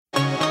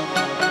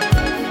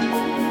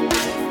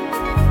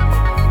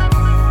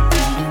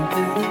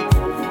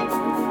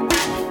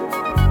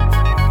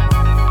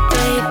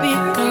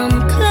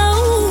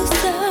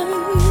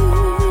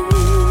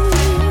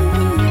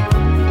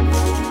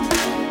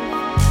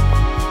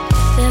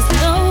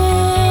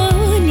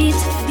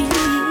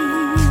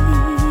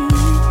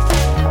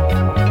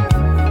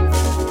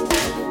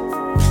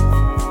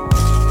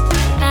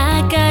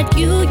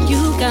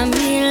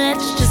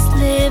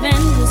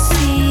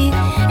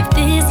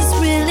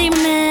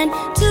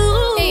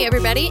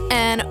everybody,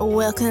 and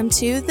welcome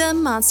to the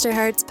Monster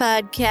Hearts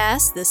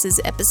podcast. This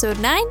is episode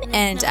 9,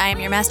 and I am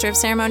your master of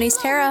ceremonies,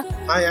 Tara.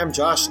 Hi, I'm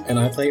Josh, and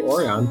I play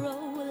Orion.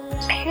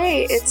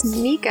 Hey, it's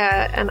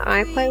Nika, and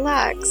I play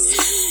Lex.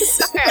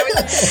 Sorry,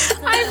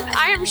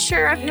 I am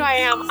sure of who I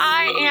am.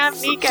 I am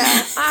Nika.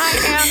 I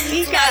am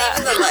Nika. Not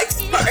even the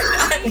Lex part.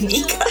 I'm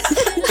Nika.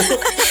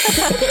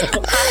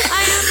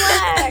 I am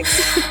Lex.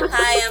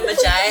 Hi, I'm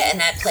Majaya,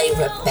 and I play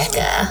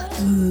Rebecca.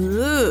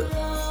 Ooh.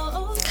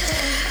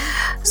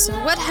 So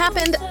what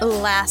happened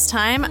last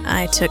time?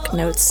 I took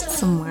notes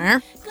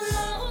somewhere.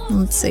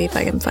 Let's see if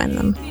I can find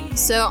them.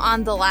 So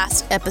on the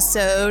last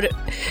episode,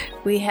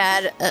 we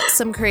had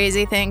some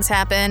crazy things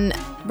happen.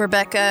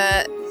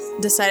 Rebecca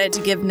decided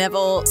to give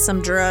Neville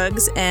some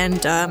drugs,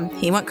 and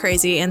he went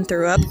crazy and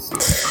threw up.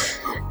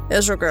 It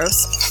was real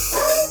gross.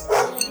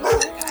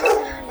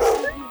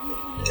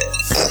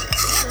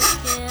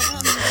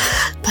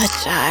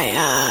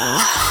 Bajaya.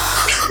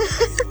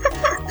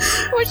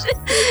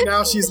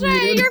 Now she's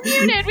muted. You're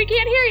muted. We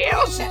can't hear you.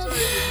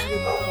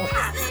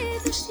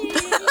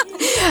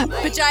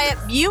 Bajaya,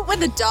 mute when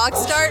the dogs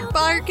start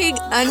barking,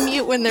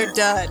 unmute when they're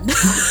done. I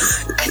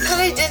thought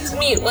I did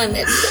mute when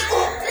it's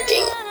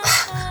working.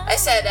 I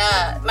said,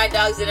 my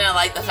dogs didn't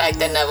like the fact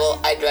that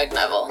I drugged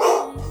Neville.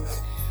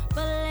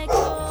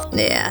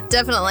 Yeah,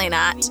 definitely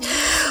not.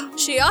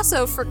 She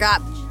also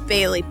forgot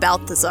Bailey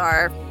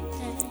Balthazar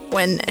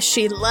when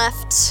she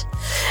left,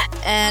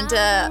 and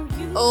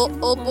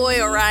old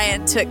boy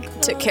Orion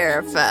took care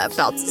of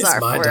Balthazar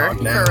for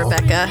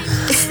Rebecca.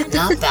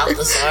 Not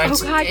Balthazar,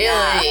 it's God,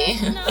 Bailey.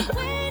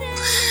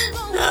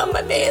 Oh,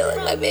 my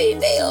baby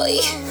Bailey.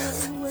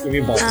 You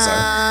mean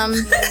Balthazar.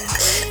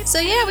 So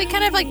yeah, we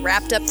kind of like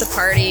wrapped up the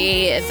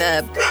party.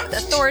 The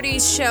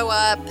authorities show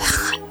up,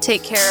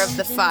 take care of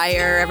the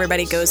fire,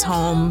 everybody goes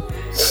home,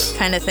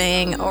 kind of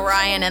thing.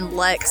 Orion and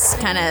Lex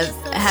kind of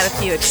have a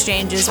few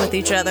exchanges with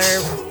each other.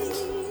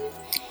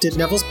 Did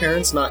Neville's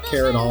parents not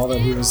care at all that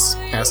he was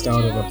passed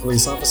out in a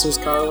police officer's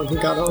car when he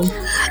got home?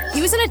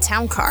 He was in a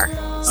town car.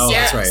 Oh,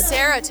 that's right.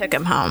 Sarah took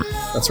him home.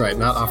 That's right,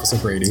 not Officer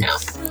Brady.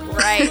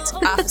 Right,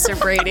 Officer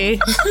Brady.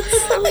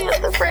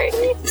 Samantha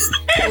Brady.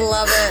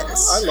 Love it.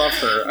 I love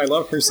her. I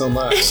love her so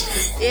much.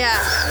 Yeah.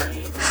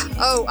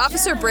 Oh,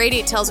 Officer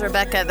Brady tells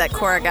Rebecca that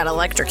Cora got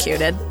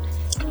electrocuted.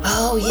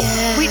 Oh,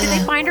 yeah. Wait, did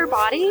they find her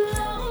body?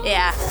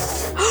 Yeah.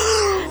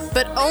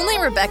 But only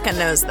Rebecca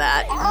knows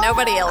that.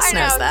 Nobody else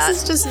knows that.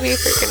 This is just me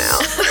freaking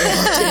out.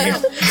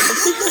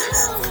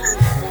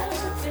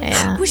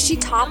 Yeah. Was she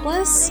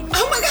topless?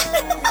 Oh, my God.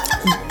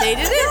 They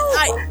didn't.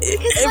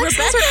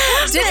 Rebecca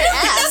didn't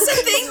ask. That's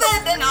the thing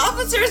that an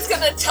officer is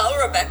going to tell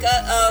Rebecca,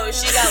 oh,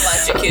 she got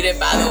electrocuted,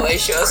 by the way.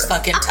 She was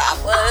fucking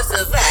topless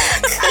as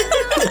heck.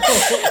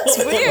 It's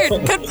weird.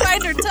 Couldn't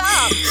find her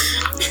top.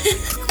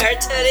 Her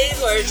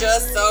titties were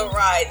just so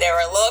right. They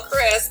were a little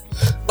crisp,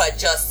 but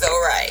just so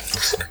right.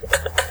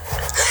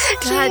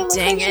 God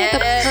dang it.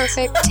 The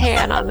perfect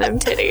tan on them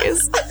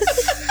titties.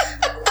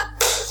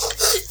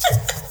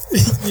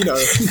 You know,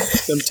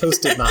 them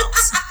toasted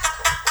knots.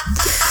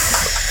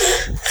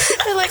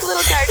 They're like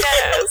little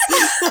Gardennos.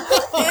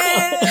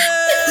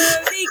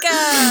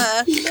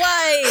 Nika!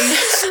 Why?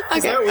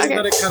 Is that weird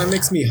that it kind of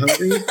makes me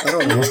hungry? I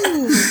don't know.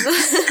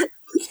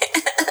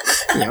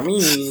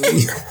 Yummy.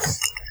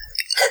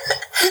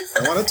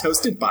 I want a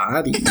toasted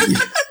body.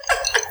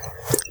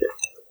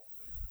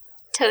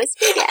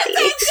 Toasted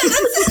daddy.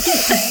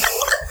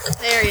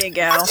 There you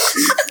go.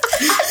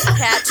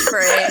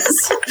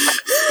 Catchphrase.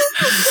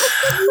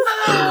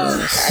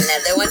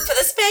 Another one for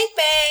the spank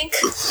bank.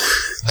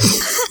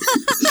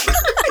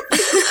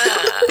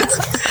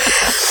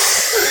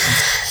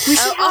 We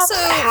should also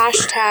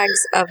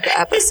hashtags of the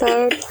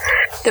episode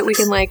that we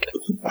can like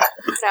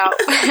put out.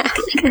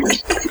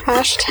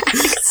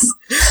 Hashtags.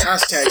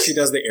 Hashtag she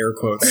does the air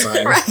quote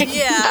sign. Right.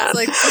 Yeah, it's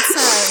like, what's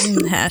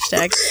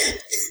hashtag?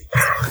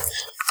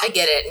 I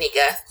get it,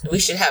 Nika. We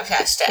should have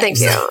hashtags. Thank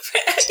you.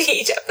 For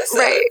each episode.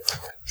 Right.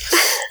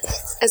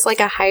 It's like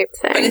a hype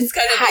thing. But it's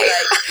gonna be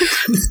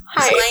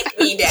like blank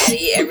me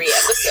daddy every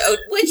episode.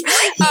 Which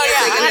blank me is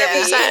it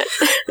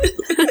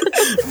gonna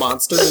be?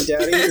 Monster me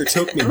daddy or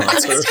choke me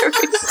monster? Choke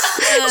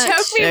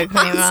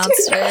me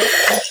monster.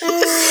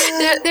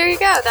 There you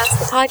go. That's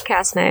the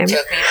podcast name.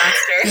 Choke me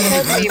monster.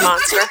 Choke me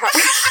monster.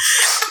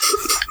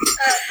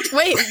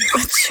 Wait,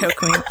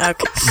 choke me.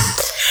 Okay.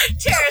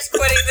 Tara's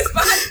quitting this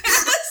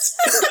podcast.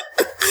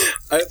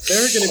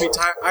 They're going to be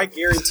tired. I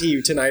guarantee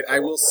you tonight I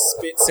will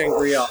spit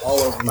sangria all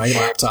over my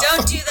laptop.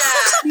 Don't do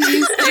that.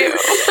 Please do.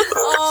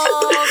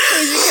 Oh,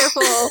 please be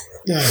careful.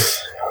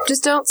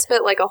 Just don't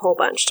spit like a whole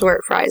bunch to where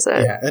it fries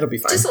it. Yeah, it'll be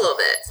fine. Just a little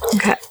bit.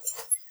 Okay.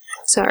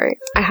 Sorry.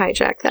 I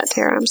hijacked that,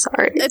 Tara. I'm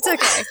sorry. It's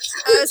okay.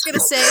 I was going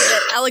to say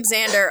that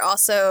Alexander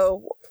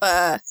also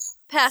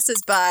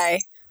passes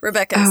by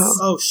Rebecca's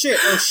Oh shit!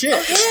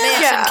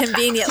 mansion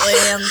conveniently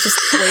and just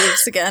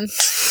leaves again.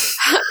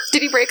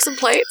 Did he break some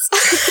plates?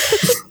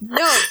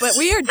 No, but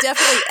we are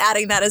definitely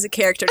adding that as a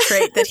character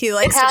trait that he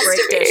likes to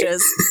break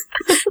dishes.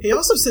 He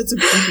also said some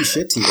creepy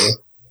shit to you.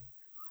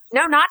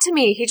 No, not to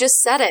me. He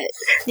just said it.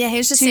 Yeah, he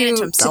was just saying it to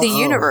To himself. the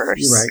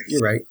universe. You're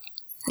right.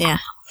 Yeah.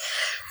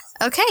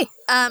 Okay.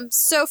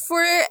 So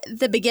for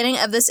the beginning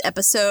of this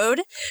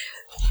episode,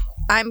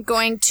 I'm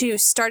going to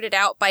start it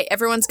out by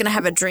everyone's going to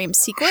have a dream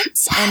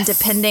sequence, and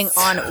depending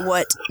on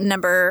what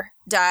number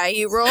die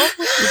you roll,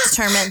 it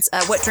determines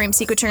what dream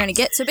sequence you're going to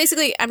get. So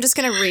basically, I'm just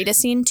going to read a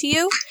scene to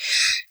you,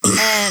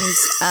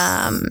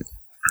 and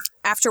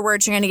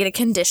afterwards, you're going to get a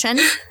condition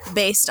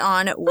based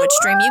on which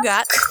dream you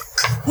got.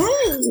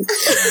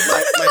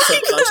 My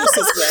subconscious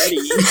is ready.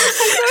 I'm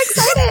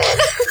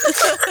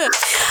so excited.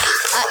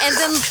 And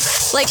then,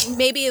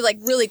 maybe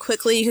really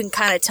quickly, you can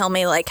kind of tell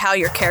me, how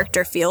your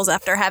character feels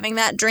after having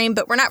that dream.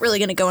 But we're not really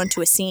going to go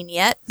into a scene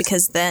yet,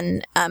 because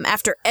then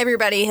after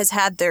everybody has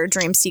had their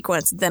dream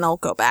sequence, then I'll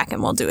go back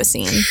and we'll do a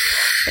scene.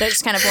 But I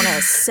just kind of want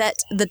to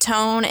set the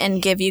tone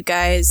and give you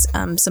guys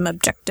some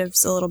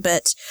objectives a little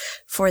bit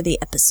for the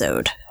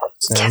episode.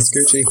 Sounds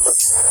Gucci.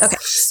 Okay,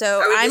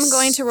 so I'm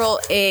going to roll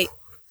a...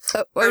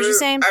 what were you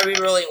saying? Are we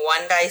rolling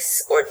 1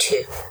 dice or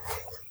 2?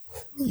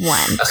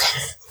 1. Okay.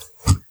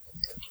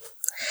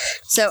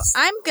 So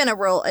I'm going to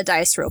roll a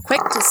dice real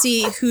quick to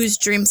see whose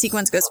dream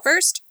sequence goes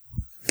first.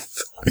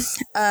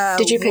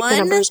 Did you pick the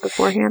numbers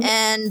beforehand?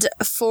 And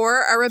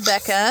 4 are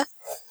Rebecca,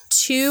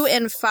 2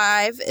 and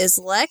 5 is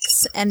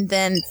Lex, and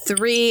then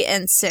 3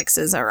 and 6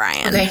 is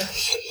Orion. Okay.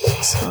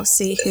 So we'll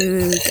see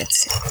who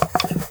gets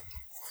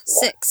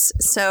 6.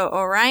 So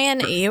Orion,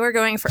 you are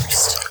going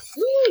first.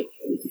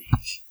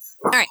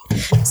 All right.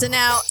 So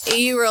now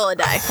you roll a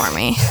die for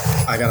me.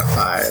 I got a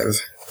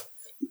 5.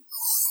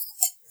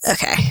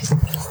 Okay.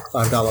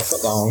 $5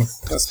 foot long.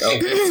 Let's go.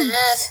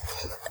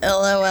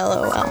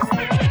 LOL. On the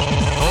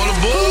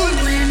board.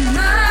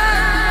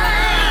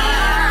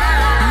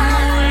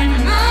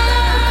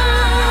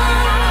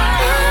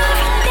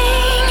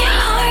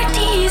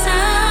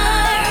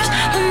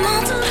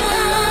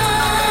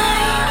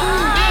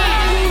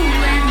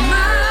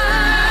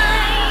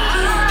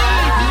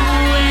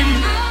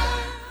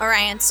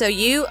 Orion, so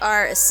you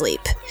are asleep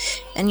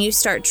and you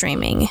start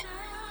dreaming.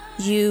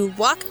 You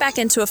walk back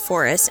into a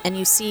forest and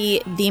you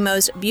see the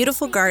most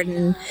beautiful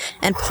garden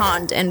and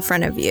pond in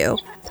front of you.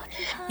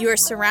 You are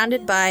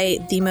surrounded by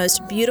the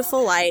most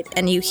beautiful light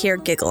and you hear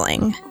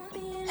giggling.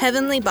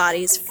 Heavenly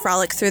bodies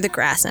frolic through the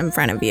grass in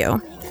front of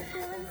you.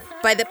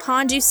 By the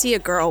pond, you see a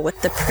girl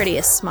with the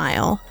prettiest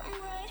smile.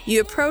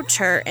 You approach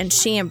her and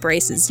she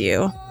embraces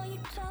you.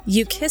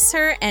 You kiss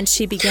her and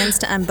she begins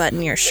to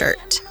unbutton your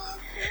shirt.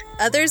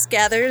 Others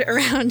gathered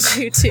around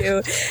you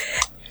too.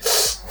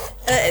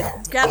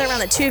 Gather around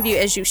the two of you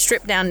as you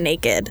strip down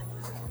naked.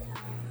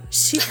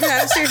 She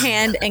grabs your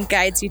hand and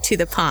guides you to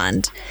the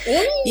pond.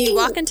 You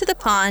walk into the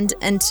pond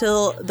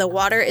until the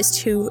water is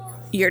to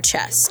your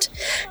chest.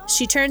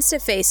 She turns to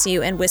face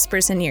you and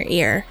whispers in your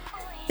ear,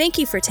 "Thank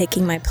you for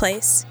taking my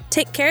place.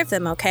 Take care of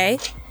them, okay?"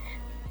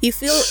 You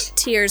feel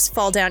tears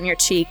fall down your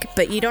cheek,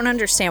 but you don't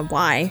understand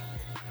why.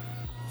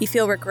 You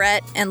feel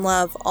regret and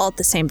love all at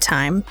the same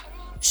time.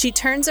 She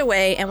turns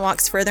away and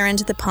walks further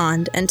into the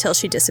pond until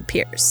she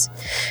disappears.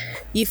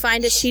 You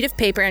find a sheet of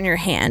paper in your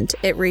hand.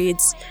 It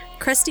reads,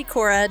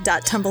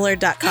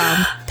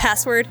 CrustyCora.tumblr.com,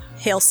 password,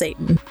 Hail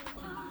Satan.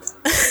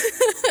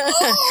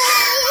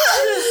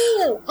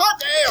 Hot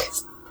damn!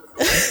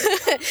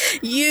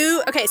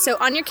 Okay, so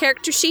on your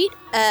character sheet,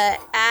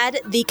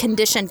 add the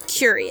condition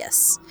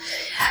curious.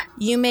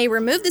 You may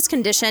remove this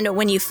condition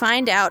when you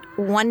find out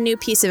one new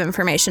piece of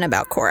information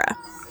about Cora.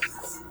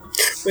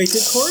 Wait,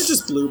 did Cora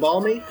just blue ball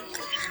me?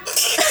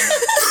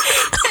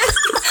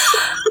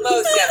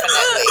 Most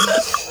definitely.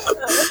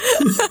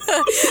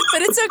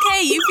 But it's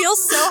okay. You feel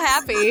so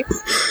happy.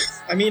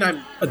 I mean,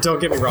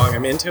 don't get me wrong,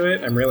 I'm into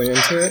it. I'm really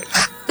into it.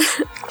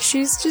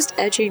 She's just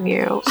edging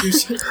you.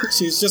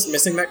 She's just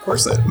missing that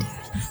corset.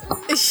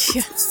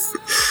 Yes.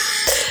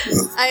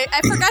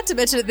 I forgot to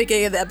mention at the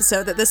beginning of the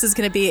episode that this is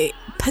going to be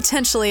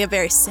potentially a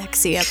very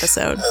sexy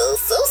episode. Oh,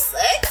 so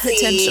sexy.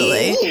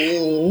 Potentially.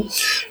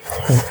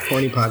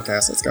 Horny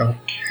podcast, let's go.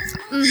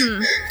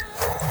 Mm-hmm.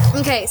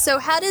 Okay, so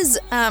how does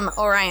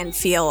Orion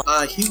feel?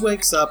 He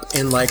wakes up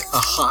in like a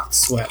hot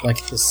sweat,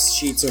 like the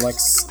sheets are like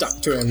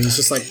stuck to him. He's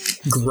just like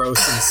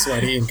gross and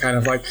sweaty and kind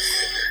of like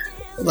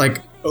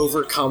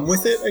overcome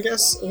with it, I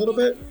guess, a little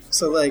bit.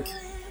 So like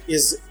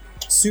is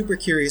super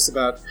curious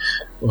about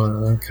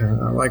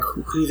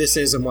who this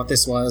is and what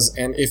this was,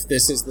 and if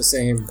this is the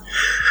same.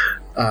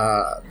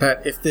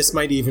 That if this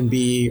might even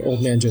be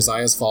Old Man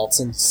Josiah's fault,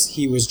 since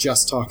he was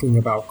just talking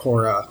about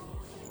Cora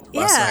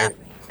last night.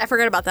 I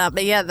forgot about that,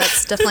 but yeah,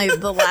 that's definitely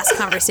the last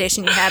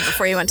conversation you had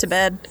before you went to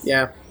bed.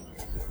 Yeah.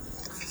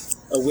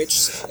 A witch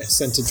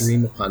sent a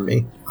dream upon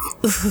me.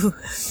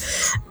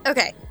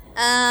 Okay.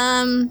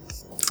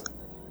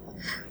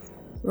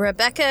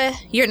 Rebecca,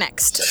 you're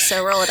next,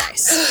 so roll a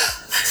dice.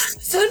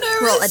 So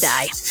nervous. Roll a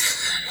die.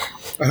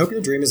 I hope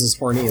your dream is as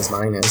horny as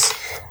mine is.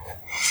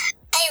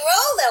 I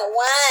rolled a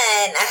 1.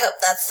 I hope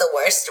that's the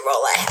worst roll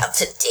I have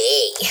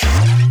today.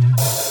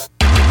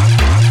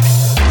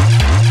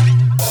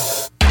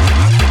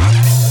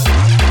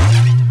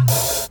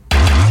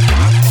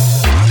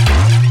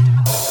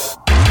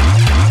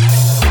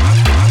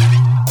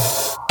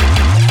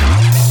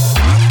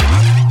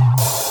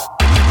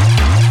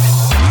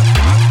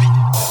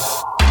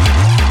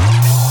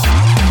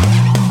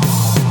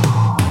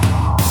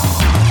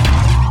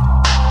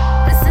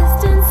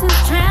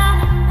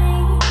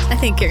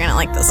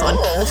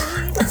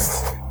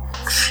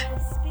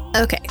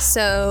 Okay,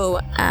 so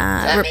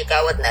Let me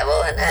go with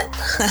Neville in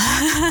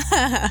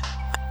it.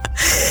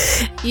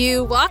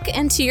 you walk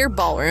into your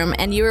ballroom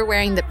and you are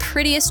wearing the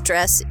prettiest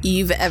dress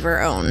you've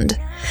ever owned.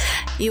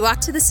 You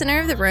walk to the center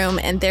of the room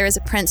and there is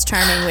a Prince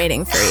Charming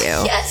waiting for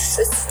you. Yes,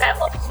 it's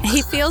Neville.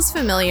 He feels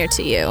familiar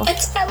to you.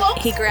 It's Neville.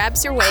 He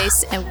grabs your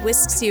waist and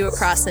whisks you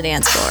across the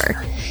dance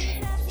floor.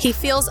 He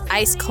feels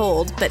ice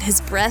cold, but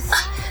his breath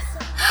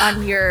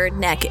on your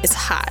neck is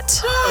hot.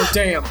 Oh,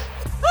 damn.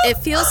 It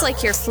feels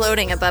like you're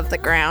floating above the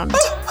ground.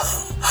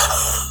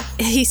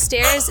 He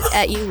stares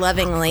at you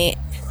lovingly,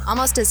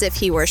 almost as if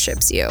he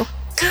worships you.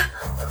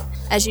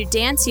 As you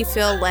dance, you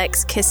feel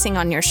Lex kissing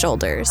on your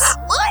shoulders.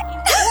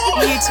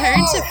 You turn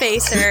to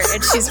face her,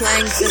 and she's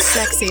wearing the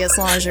sexiest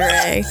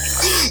lingerie.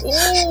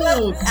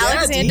 Oh,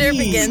 Alexander Daddy.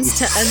 begins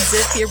to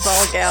unzip your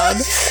ball gown.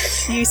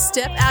 You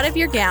step out of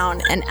your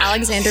gown, and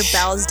Alexander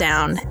bows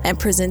down and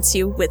presents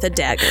you with a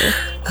dagger.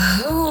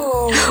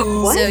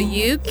 Oh. So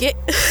you get...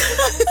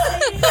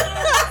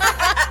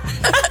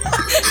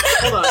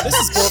 Hold on, this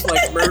is both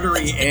like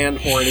murdery and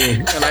horny,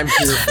 and I'm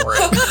here for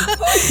it.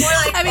 More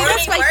like I mean,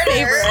 that's my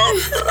favorite.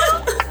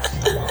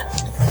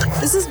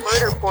 This is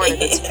murder porn at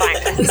its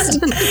finest.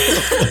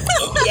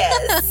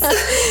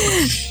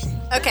 Yes.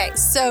 Okay,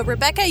 so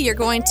Rebecca, you're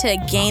going to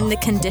gain the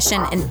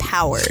condition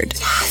Empowered.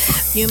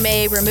 You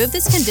may remove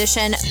this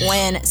condition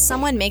when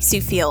someone makes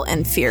you feel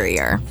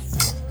inferior.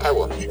 I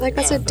will. Like,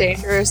 that's a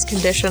dangerous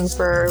condition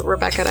for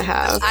Rebecca to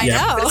have. I Yeah.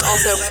 know. But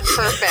it's also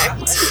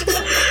perfect.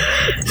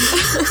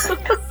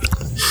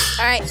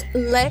 All right,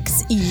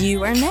 Lex,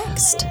 you are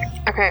next.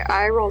 Okay,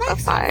 I rolled a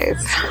 5.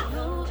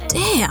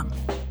 Damn.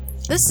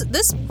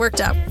 This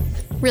worked out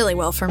really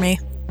well for me.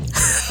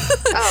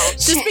 Oh,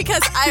 Just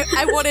because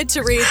I wanted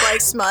to read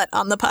like smut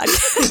on the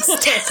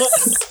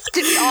podcast.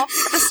 did we all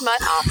pick the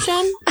smut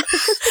option?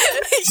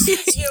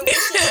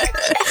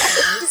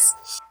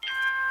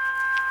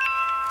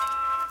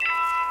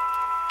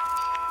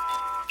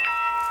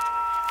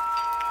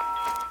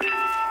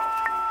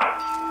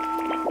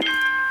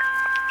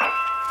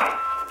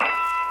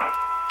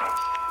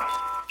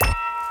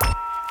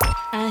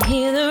 I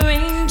hear the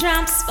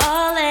raindrops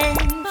falling,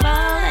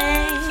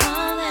 falling,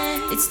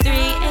 falling. It's 3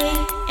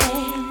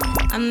 a.m.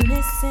 I'm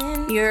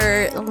missing.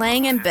 You're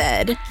laying in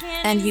bed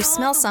and you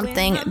smell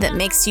something that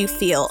makes you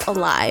feel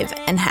alive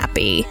and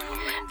happy.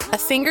 A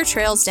finger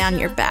trails down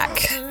your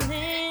back.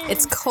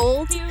 It's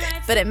cold,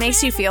 but it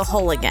makes you feel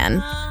whole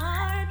again.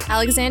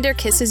 Alexander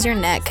kisses your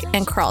neck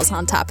and crawls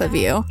on top of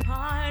you.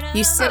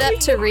 You sit up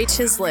to reach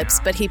his lips,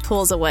 but he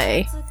pulls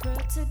away.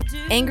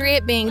 Angry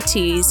at being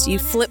teased, you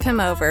flip him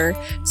over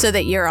so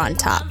that you're on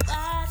top.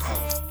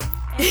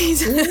 He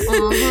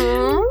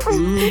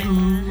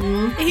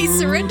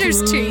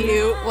surrenders to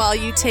you while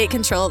you take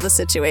control of the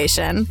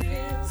situation.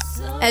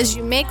 As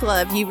you make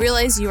love, you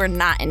realize you are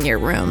not in your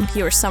room.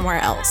 You are somewhere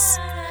else.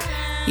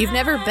 You've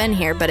never been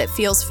here, but it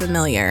feels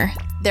familiar.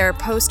 There are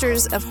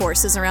posters of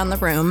horses around the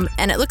room,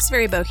 and it looks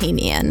very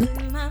bohemian.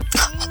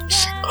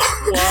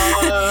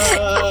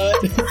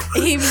 What?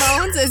 He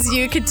moans as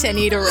you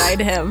continue to ride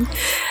him.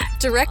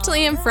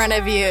 Directly in front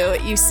of you,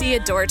 you see a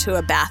door to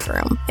a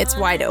bathroom. It's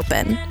wide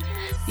open.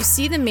 You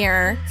see the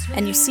mirror,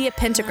 and you see a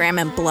pentagram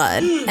in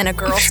blood, and a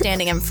girl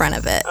standing in front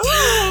of it.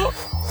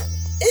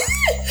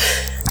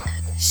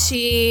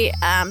 She's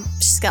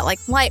got like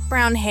light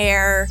brown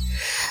hair.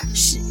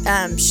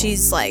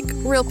 She's like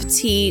real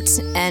petite,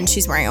 and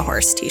she's wearing a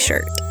horse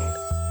t-shirt.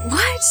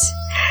 What?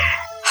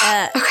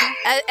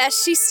 As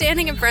she's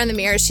standing in front of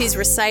the mirror, she's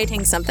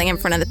reciting something in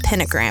front of the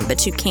pentagram,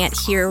 but you can't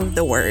hear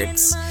the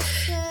words.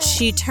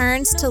 She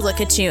turns to look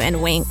at you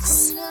and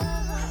winks.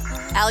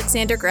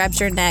 Alexander grabs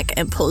your neck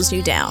and pulls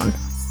you down.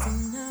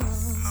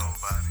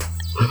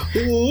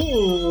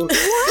 Ooh.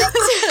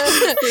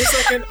 What? For a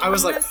second, I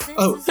was like,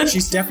 oh,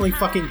 she's definitely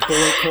fucking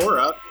Bully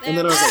Cora. And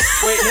then I was like,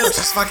 wait, no,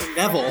 she's fucking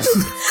Neville.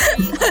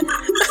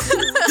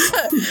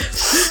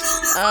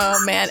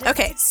 Oh, man.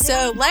 Okay,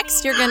 so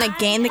Lex, you're going to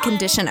gain the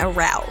condition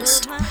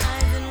Aroused.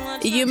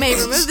 You may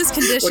remove this What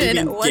do you condition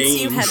mean, once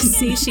you gain? have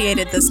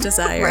satiated this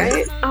desire.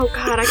 Right? Oh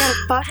god, I gotta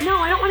fuck. No,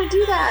 I don't want to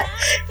do that.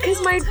 Because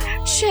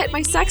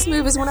my sex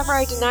move is whenever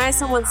I deny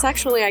someone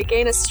sexually, I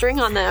gain a string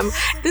on them.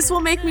 This will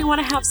make me want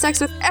to have sex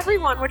with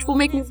everyone, which will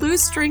make me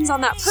lose strings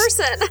on that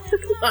person.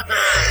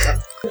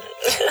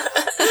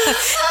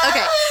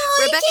 Okay,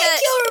 Rebecca,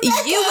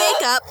 you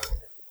wake up.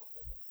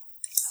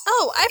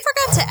 Oh, I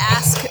forgot to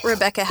ask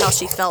Rebecca how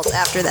she felt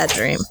after that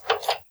dream.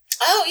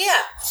 Oh,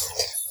 yeah.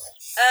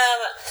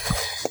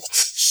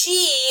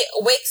 She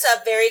wakes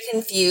up very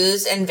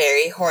confused and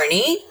very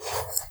horny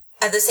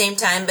at the same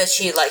time, but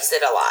she likes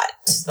it a lot.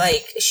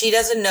 Like, she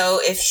doesn't know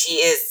if she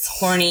is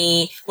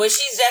horny. Well,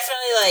 she's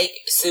definitely, like,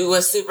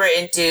 was super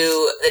into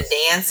the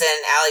dance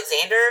and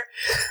Alexander,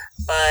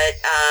 but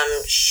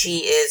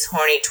she is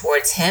horny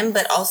towards him,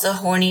 but also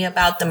horny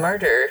about the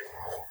murderous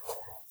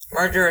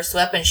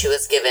weapon she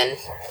was given.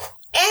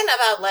 And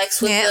about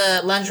Lex with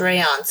the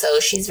lingerie on, so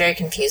she's very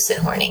confused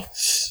and horny.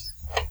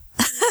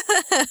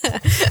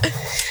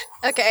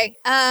 Okay.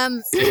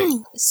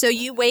 So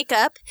you wake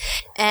up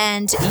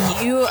and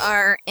you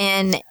are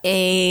in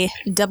a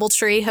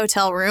DoubleTree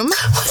hotel room.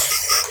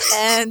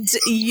 And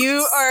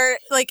you are,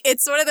 like,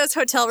 it's one of those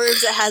hotel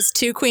rooms that has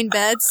 2 queen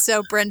beds,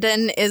 so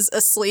Brendan is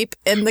asleep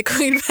in the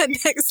queen bed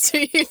next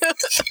to you.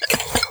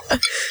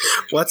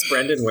 What's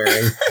Brendan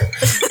wearing? No,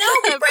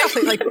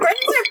 Probably, like,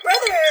 Brendan's our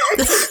brother.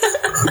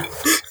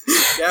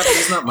 Yeah, but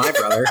he's not my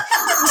brother.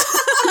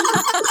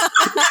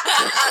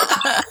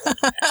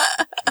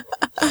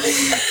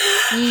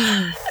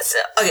 So,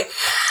 okay.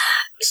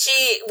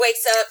 She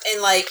wakes up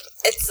and, like,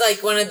 it's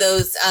like one of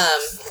those,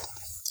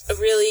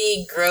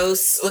 really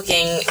gross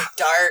looking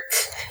dark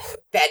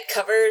bed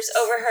covers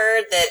over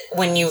her that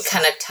when you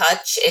kind of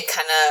touch, it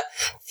kind of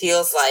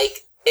feels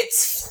like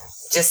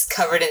it's just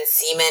covered in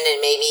semen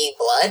and maybe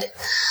blood.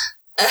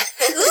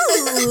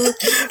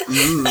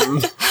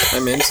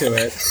 I'm into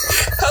it.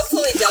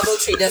 Hopefully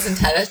DoubleTree doesn't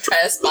try to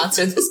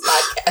sponsor this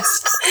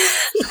podcast.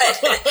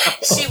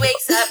 But she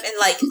wakes up and,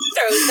 like,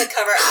 throws the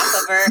cover off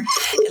of her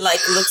and,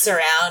 like, looks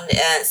around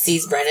and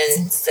sees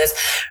Brendan and says,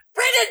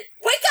 "Brendan,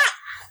 wake up!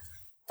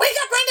 Wake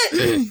up,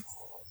 Brendan!"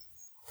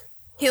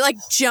 he, like,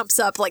 jumps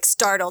up, like,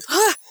 startled.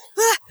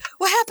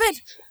 What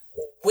happened?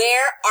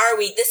 Where are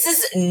we? This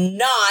is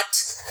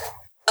not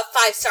a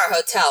 5-star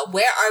hotel.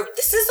 Where are we?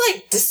 This is,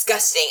 like,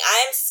 disgusting.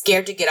 I am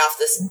scared to get off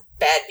this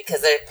bed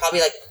because there are probably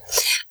bed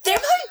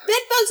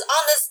bugs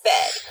on this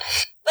bed.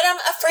 But I'm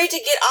afraid to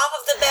get off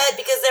of the bed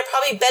because there are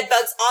probably bed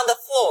bugs on the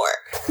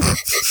floor.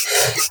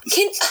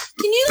 Can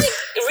you, like,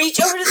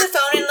 reach over to the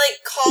phone and,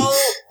 like, call,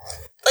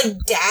 like,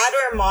 dad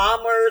or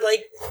mom or,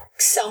 like,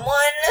 someone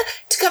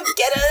to come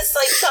get us?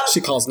 Like,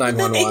 She calls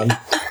 911.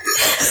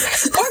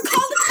 or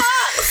call the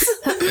cops.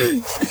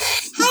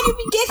 How did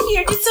we get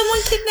here? Did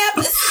someone kidnap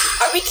us?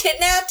 Are we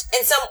kidnapped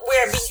and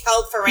we're being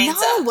held for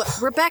ransom? No,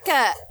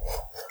 Rebecca,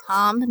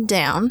 calm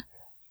down.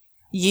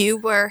 You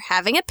were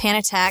having a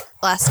panic attack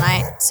last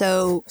night,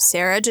 so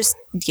Sarah just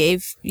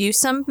gave you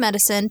some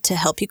medicine to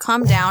help you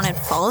calm down and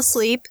fall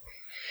asleep.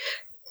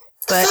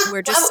 But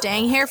we're just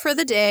staying here for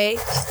the day.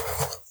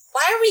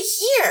 Why are we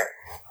here?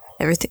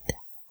 Everything.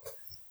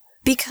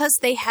 Because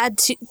they had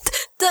to.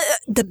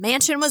 The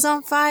mansion was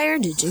on fire.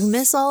 Did you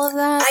miss all of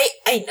that?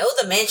 I know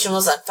the mansion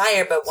was on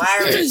fire, but why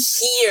are we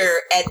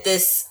here at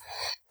this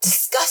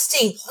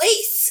disgusting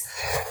place?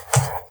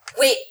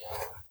 Wait,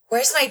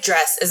 where's my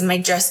dress? Is my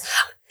dress...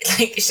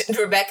 Like,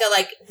 Rebecca,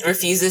 like,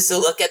 refuses to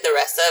look at the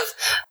rest of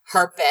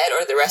her bed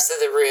or the rest of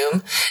the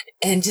room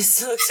and just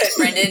looks at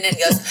Brendan and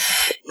goes,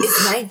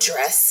 "Is my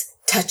dress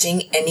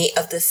touching any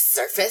of the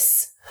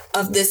surface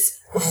of this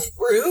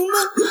room?"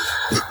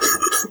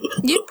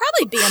 You'd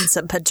probably be in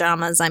some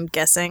pajamas, I'm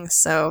guessing,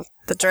 so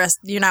the dress,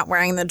 you're not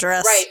wearing the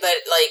dress. Right,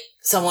 but, like,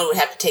 someone would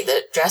have to take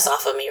the dress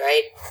off of me,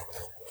 right?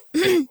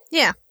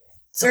 Yeah.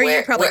 So or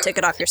you probably took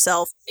it off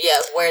yourself.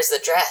 Yeah, where's the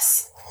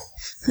dress?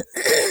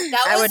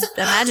 I would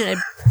imagine it.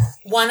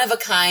 One of a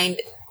kind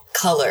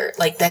color.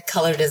 Like, that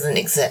color doesn't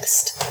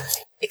exist.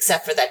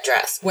 Except for that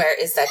dress. Where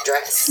is that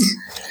dress?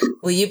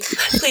 Will you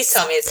please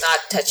tell me it's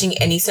not touching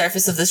any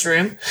surface of this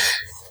room?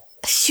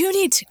 You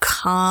need to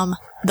calm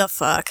the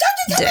fuck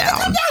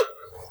down.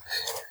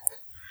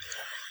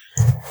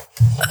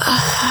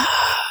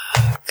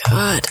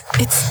 God.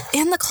 It's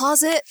in the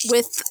closet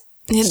with,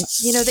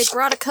 you know, they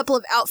brought a couple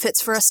of outfits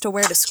for us to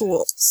wear to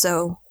school,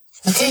 so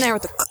it's in there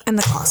with in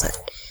the closet.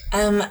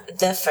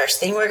 The first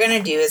thing we're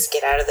gonna do is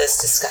get out of this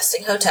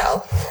disgusting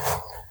hotel.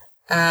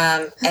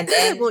 And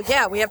then... Well,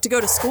 yeah, we have to go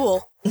to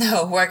school.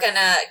 No, we're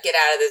gonna get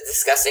out of this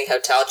disgusting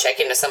hotel, check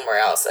into somewhere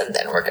else, and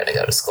then we're gonna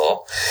go to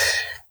school.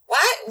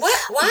 Why?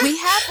 We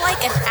have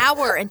like an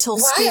hour until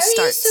school starts.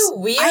 Why are you so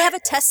weird? I have a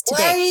test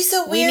today. Why are you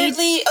so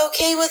weirdly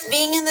okay with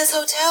being in this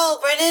hotel,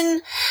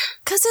 Brendan?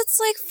 Because it's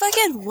like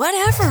fucking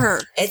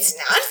whatever. It's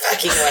not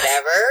fucking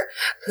whatever.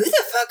 Who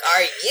the fuck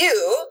are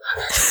you?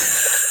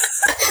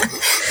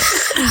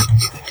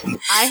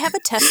 I have a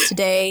test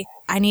today.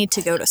 I need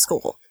to go to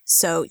school.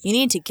 So you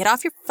need to get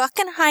off your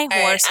fucking high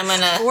horse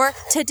for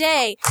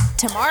today.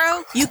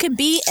 Tomorrow, you can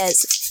be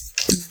as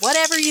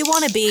whatever you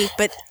want to be,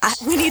 but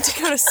we need to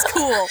go to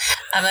school.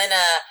 I'm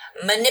gonna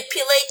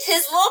manipulate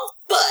his little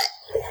butt.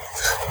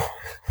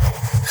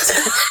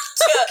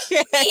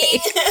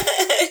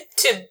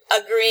 to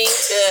agreeing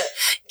to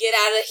get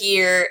out of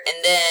here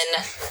and then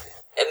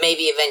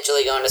maybe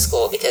eventually going to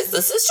school because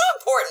this is so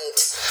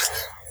important.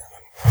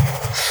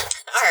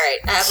 Alright,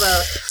 I have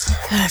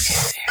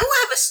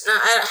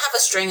a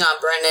string on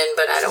Brendan,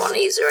 but I don't want to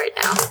use it right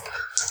now.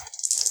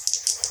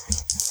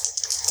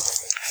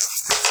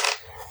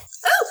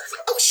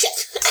 Oh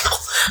shit! Ow.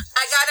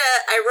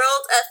 I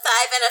rolled a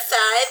 5 and a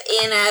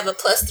 5, and I have a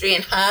 +3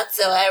 in hot,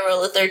 so I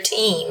roll a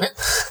 13.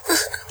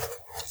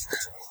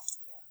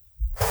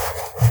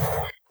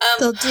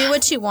 They'll do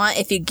what you want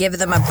if you give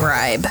them a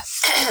bribe.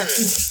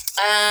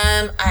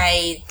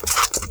 I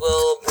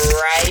will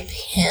bribe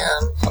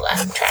him. Hold on,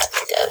 I'm trying to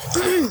think of.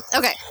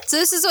 Okay, so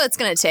this is what it's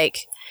gonna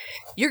take.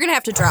 You're gonna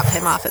have to drop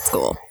him off at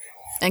school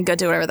and go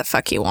do whatever the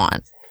fuck you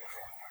want.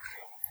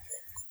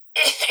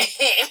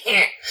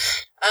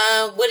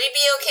 Would he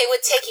be okay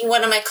with taking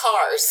one of my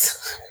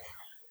cars?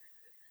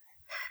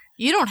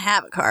 You don't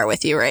have a car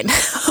with you right now.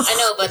 I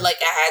know, but like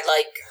I had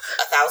like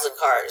 1,000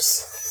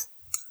 cars.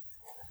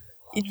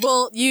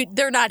 Well,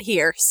 they're not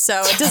here,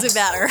 so it doesn't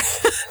matter.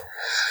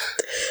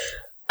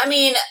 I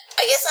mean,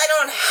 I guess I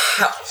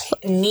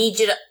don't need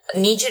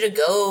you to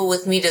go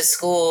with me to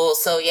school.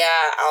 So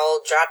yeah,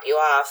 I'll drop you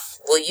off.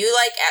 Will you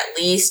like at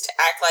least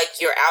act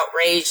like you're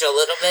outraged a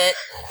little bit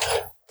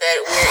that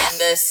we're in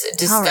this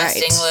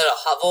disgusting little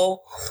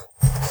hovel?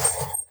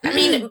 I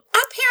mean, our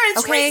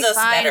parents raised us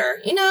better,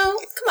 you know?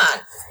 Come on.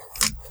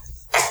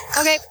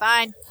 Okay,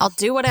 fine. I'll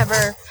do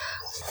whatever.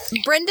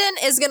 Brendan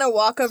is going to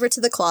walk over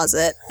to the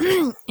closet.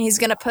 He's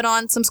going to put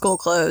on some school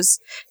clothes.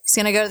 He's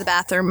going to go to the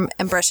bathroom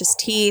and brush his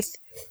teeth.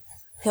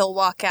 He'll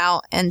walk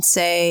out and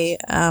say,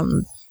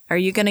 are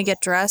you going to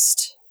get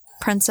dressed,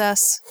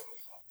 princess?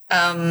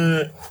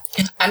 I'm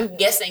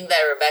guessing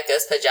that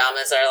Rebecca's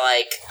pajamas are,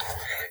 like,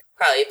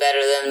 probably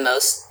better than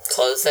most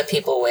clothes that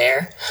people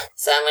wear.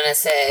 So I'm going to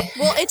say...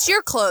 Well, it's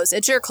your clothes.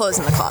 It's your clothes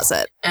in the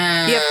closet. You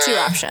have two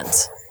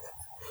options.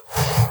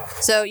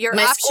 So your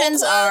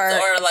options are...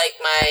 Or, like,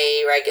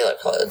 my regular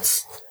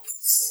clothes?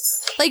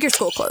 Like your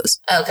school clothes.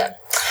 Okay.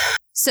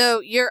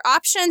 So your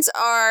options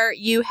are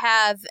you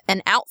have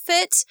an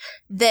outfit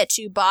that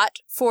you bought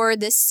for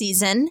this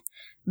season,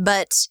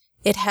 but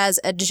it has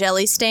a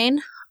jelly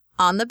stain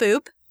on the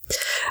boob,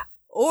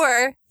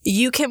 or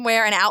you can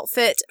wear an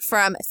outfit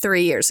from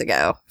 3 years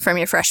ago, from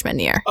your freshman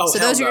year. Oh, so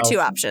those are your two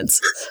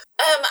options.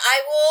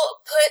 I will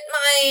put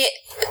my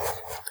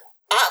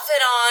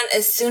outfit on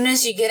as soon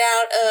as you get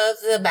out of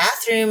the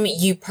bathroom,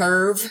 you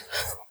perv.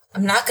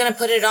 I'm not going to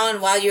put it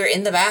on while you're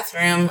in the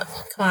bathroom.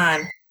 Come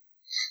on.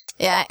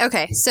 Yeah,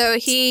 okay. So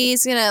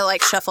he's going to,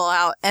 like, shuffle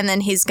out, and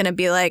then he's going to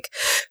be like,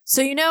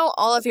 so you know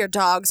all of your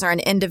dogs are in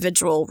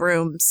individual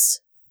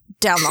rooms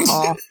down the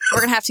hall. We're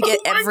going to have to get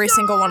every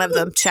single one of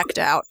them checked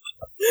out.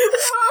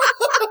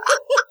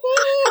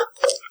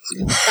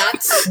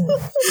 That's,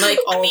 like,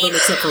 all of them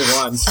except for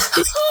one.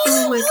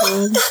 Oh my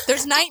god.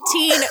 There's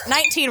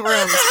 19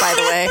 rooms, by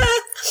the way.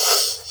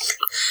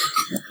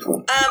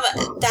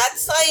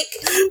 That's like...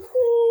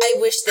 I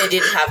wish they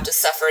didn't have to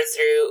suffer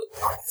through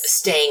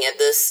staying at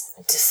this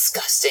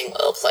disgusting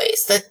little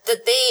place. That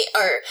they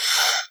are.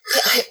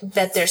 I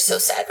bet they're so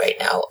sad right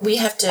now. We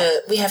have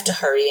to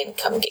hurry and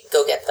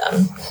go get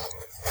them.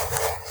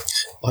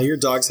 All your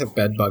dogs have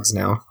bed bugs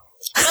now.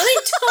 No, they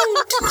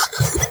don't.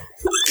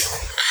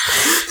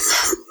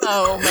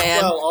 Oh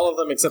man. Well, all of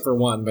them except for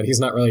one, but he's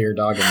not really your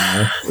dog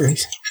anymore.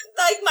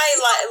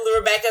 Like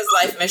Rebecca's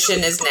life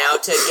mission is now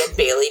to get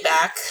Bailey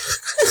back.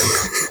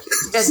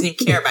 Doesn't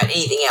even care about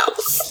anything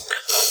else.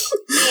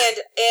 And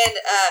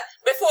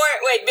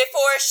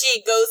before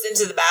she goes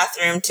into the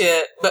bathroom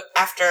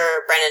after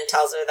Brennan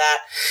tells her that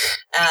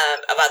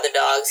about the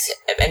dogs,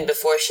 and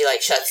before she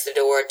like shuts the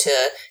door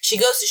she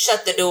goes to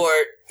shut the door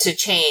to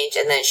change,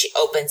 and then she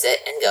opens it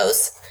and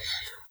goes,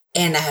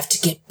 and I have to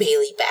get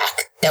Bailey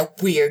back.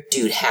 That weird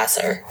dude has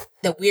her.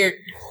 The weird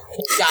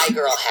guy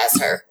girl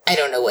has her. I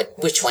don't know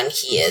which one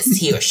he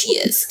or she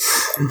is.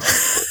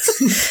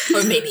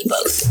 Or maybe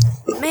both.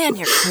 Man,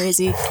 you're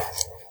crazy.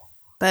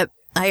 But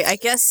I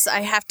guess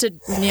I have to,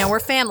 we're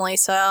family,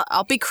 so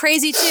I'll be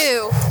crazy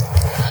too.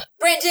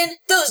 Brandon,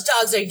 those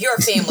dogs are your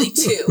family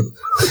too.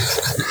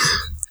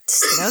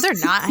 No, they're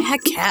not. I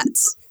had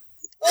cats.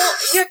 Well,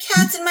 your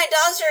cats and my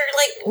dogs are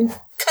like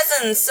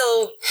cousins,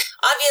 so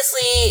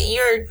obviously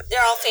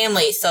they're all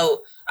family.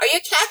 So are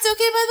your cats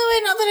okay, by the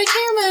way? Not that I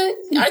care,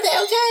 but are they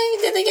okay?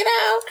 Did they get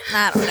out?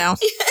 I don't know.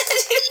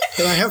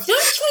 Can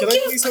I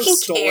please have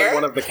stolen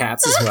one of the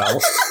cats as well?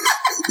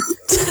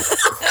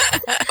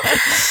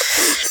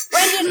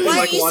 Brandon, why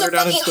are you so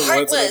fucking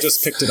heartless? And I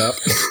just picked it up.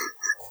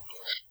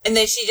 And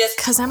then she just...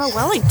 Because I'm a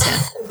Wellington.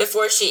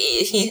 Before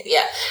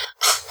yeah.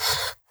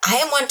 I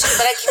am one too,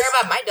 but I care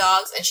about my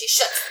dogs, and she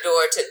shuts the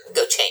door to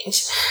go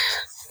change.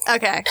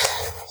 Okay.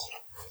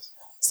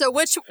 So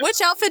which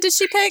outfit did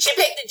she pick? She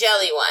picked the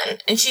jelly one,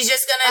 and she's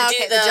just gonna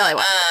do the jelly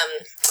one.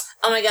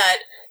 Oh my god,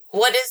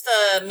 what is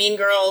the Mean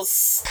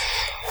Girls?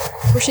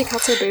 Where she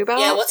cuts her boob out?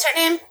 Yeah, what's her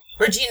name?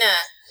 Regina.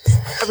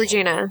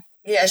 Regina.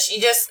 Yeah,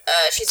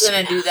 she's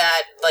gonna do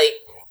that, like,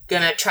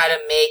 gonna try to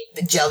make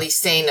the jelly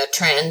stain a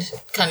trend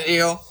kind of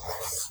deal.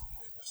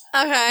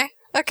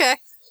 Okay.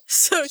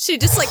 So she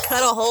just, like,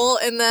 cut a hole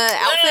in the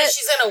outfit? No,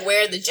 she's gonna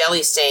wear the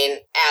jelly stain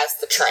as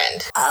the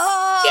trend.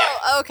 Oh,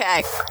 yeah.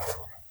 Okay.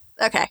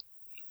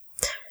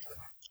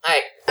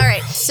 All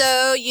right,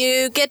 so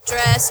you get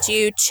dressed,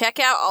 you check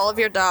out all of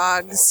your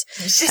dogs.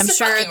 I'm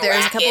sure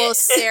there's a couple of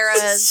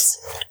Sarahs.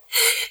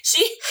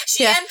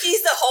 She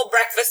empties the whole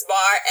breakfast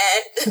bar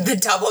and the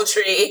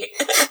DoubleTree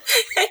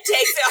and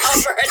takes it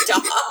all for her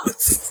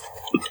dogs.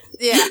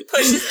 Yeah.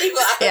 Pushes people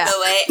out of the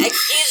way.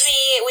 Excuse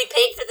me, we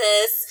paid for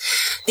this.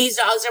 These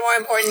dogs are more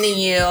important than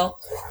you.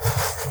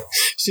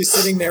 She's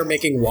sitting there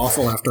making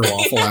waffle after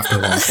waffle after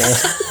waffle.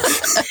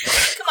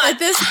 Come on. At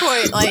this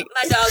point, like,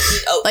 my dogs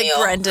eat oatmeal.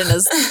 like Brendan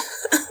is...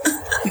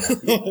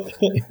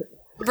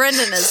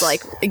 Brendan is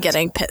like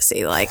getting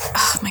pissy, like,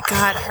 oh my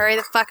god, hurry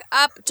the fuck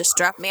up. Just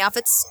drop me off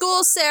at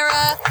school,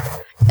 Sarah.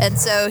 And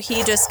so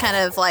he just kind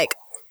of like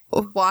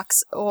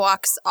walks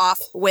off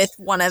with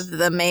one of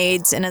the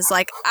maids and is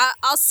like,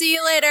 I'll see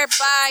you later.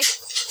 Bye.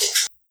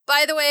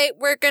 By the way,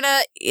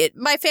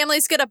 my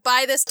family's gonna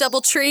buy this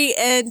DoubleTree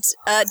and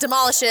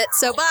demolish it,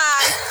 so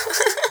bye.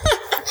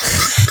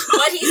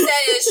 What he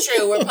said is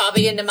true. We're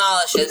probably going to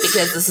demolish it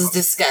because this is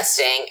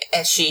disgusting,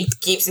 as she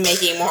keeps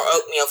making more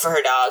oatmeal for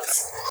her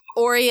dogs.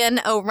 Orion.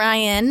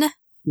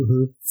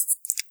 Mm-hmm.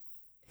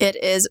 It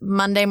is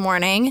Monday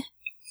morning.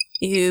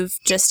 You've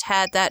just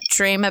had that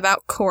dream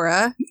about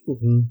Cora.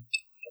 Mm-hmm.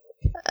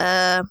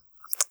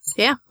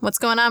 Yeah, what's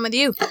going on with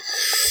you?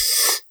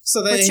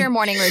 So what's your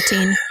morning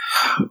routine?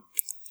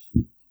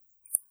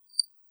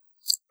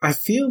 I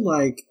feel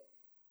like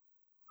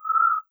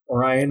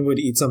Orion would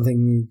eat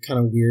something kind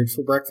of weird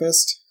for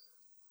breakfast.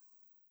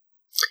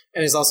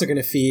 And is also going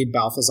to feed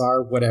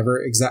Balthazar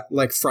whatever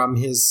like from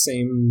his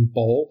same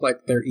bowl.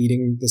 Like they're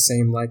eating the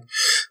same I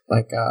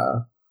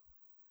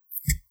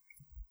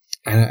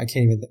can't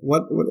even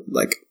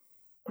like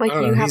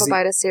you have a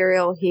bite of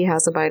cereal, he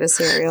has a bite of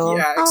cereal.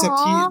 Yeah,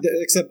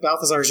 except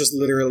Balthazar is just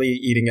literally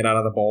eating it out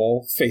of the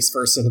bowl, face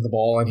first into the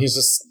bowl, and he's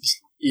just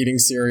eating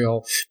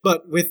cereal,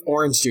 but with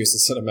orange juice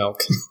instead of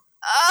milk.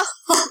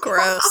 Oh,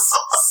 gross.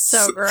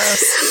 So gross.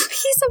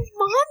 He's a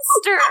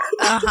monster.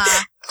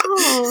 Uh-huh.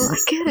 Oh, I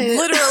get it.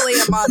 Literally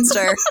a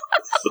monster.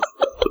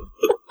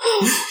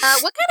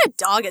 What kind of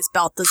dog is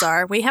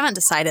Balthazar? We haven't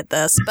decided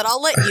this, but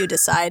I'll let you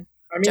decide.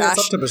 I mean, Josh.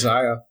 It's up to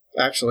Bajaya.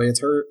 Actually, it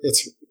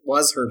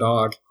was her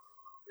dog.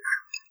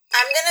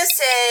 I'm gonna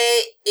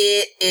say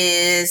it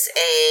is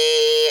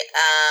a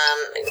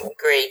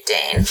Great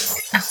Dane.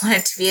 I want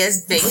it to be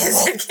as big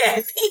as it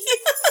can be.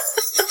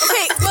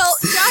 Okay, well,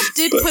 Josh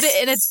did put it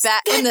in his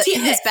in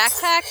his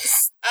backpack,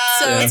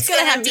 so it's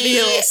gonna have to be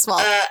a little small.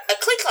 A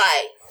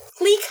Klekai.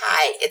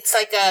 It's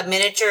like a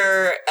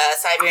miniature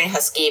Siberian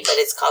Husky, but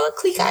it's called a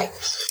Klekai.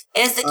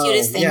 And it's the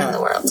cutest thing in the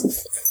world.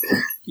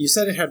 You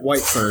said it had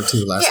white fur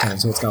too last time,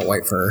 so it's got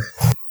white fur.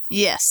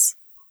 Yes.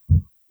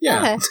 Yeah.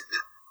 Okay.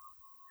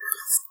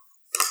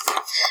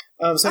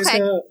 So he's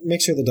gonna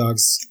make sure the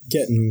dog's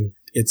getting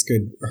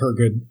her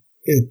good.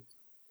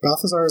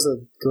 Balthazar is a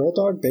girl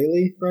dog.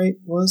 Bailey, right?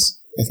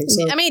 I think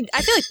so. I mean,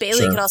 I feel like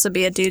Bailey could also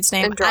be a dude's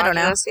name. I don't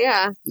know.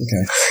 Yeah.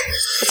 Okay.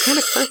 It's kind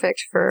of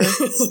perfect for.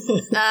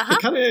 Uh-huh.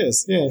 It kind of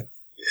is. Yeah.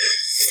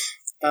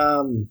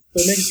 But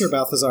making sure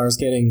Balthazar is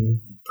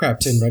getting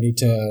prepped and ready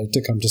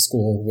to come to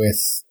school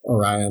with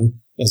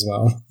Orion as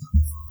well.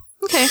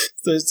 Okay.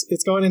 So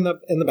it's going in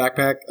the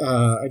backpack.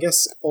 I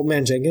guess Old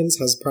Man Jenkins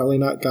has probably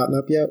not gotten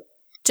up yet.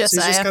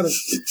 Josiah.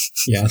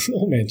 So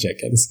Old Man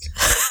Jenkins.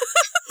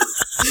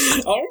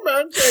 Old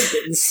Man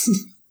Jenkins.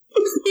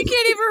 You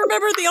can't even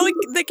remember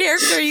the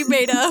character you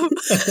made up.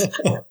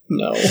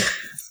 No.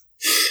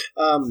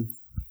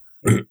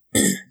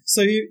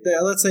 So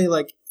let's say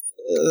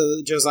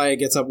Josiah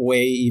gets up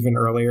way even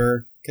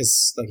earlier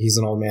because he's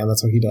an old man.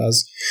 That's what he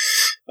does.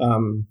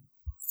 But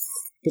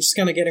just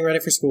kind of getting ready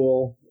for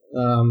school.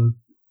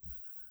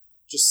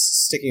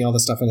 Just sticking all the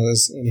stuff in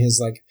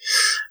his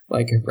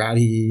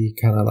ratty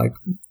kind of like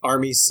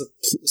army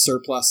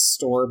surplus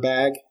store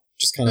bag,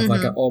 just kind of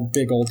like an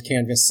big old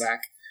canvas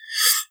sack,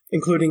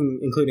 including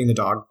the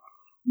dog.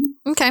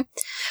 Okay.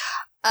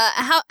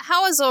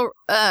 How is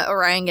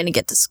Orion going to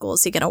get to school?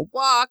 Is he going to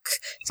walk?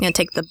 Is he going to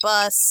take the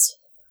bus?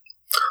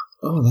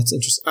 Oh, that's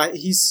interesting.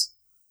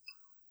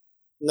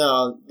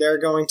 No, they're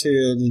going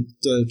to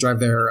drive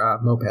their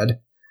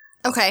moped.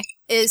 Okay.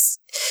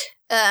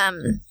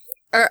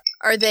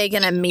 Are they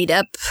going to meet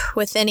up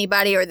with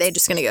anybody, or are they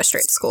just going to go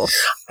straight to school?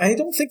 I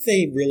don't think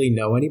they really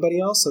know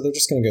anybody else, so they're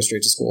just going to go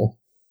straight to school.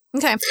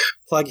 Okay.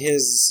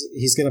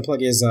 He's going to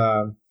plug his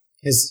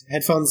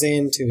headphones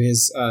into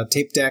his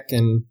tape deck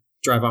and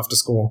drive off to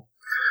school.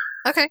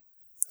 Okay.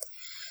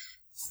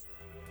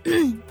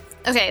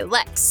 Okay,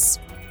 Lex.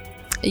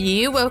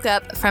 You woke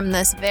up from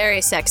this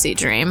very sexy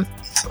dream.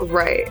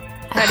 Right.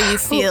 How do you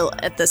feel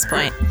at this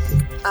point?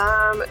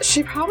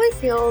 She probably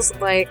feels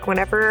like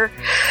whenever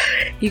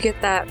you get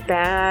that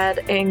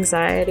bad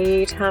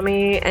anxiety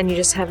tummy and you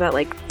just have that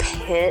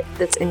pit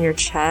that's in your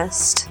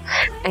chest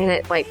and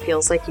it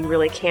feels like you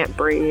really can't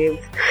breathe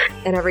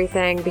and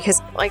everything,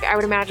 because I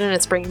would imagine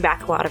it's bringing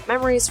back a lot of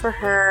memories for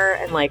her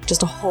and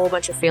just a whole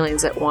bunch of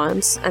feelings at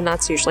once, and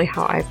that's usually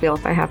how I feel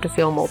if I have to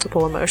feel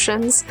multiple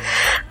emotions.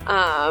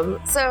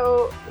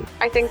 So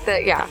I think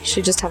that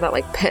she just have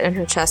that pit in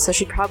her chest, so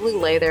she'd probably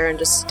lay there and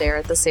just stare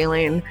at the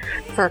ceiling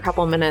for a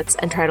couple minutes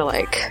and try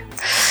to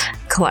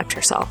collect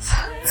herself.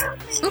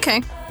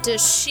 Okay.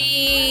 Does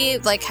she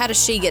how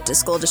does she get to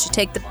school? Does she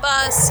take the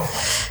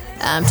bus?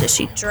 Does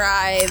she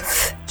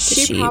drive?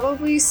 She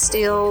probably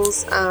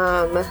steals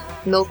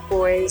Milk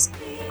Boy's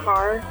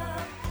car.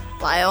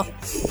 Lyle.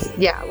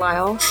 Yeah,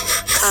 Lyle.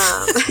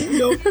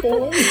 Milk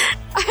Boy.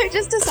 I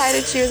just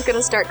decided she was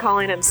gonna start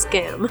calling him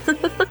Skim.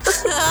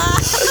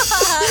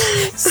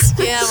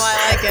 Skim,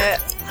 I like it.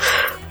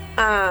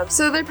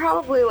 So they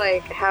probably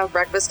like have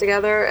breakfast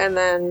together, and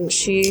then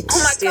she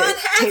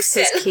takes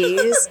his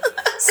keys.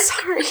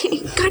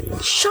 Sorry,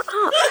 God, shut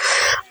up.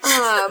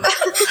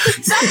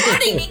 Stop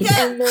running, Mika.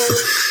 And then,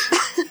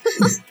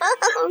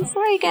 I'm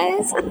sorry,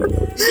 guys.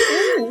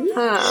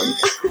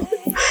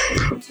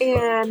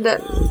 And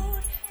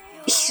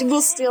he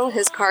will steal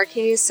his car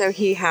keys, so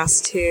he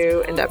has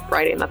to end up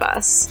riding the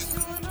bus.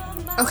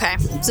 Okay,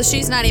 so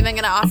she's not even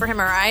gonna offer him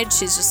a ride.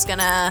 She's just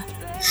gonna.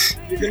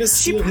 You're gonna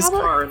steal his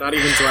car and not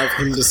even drive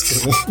him to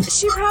school.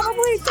 She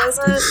probably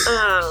doesn't,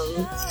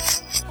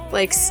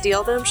 like,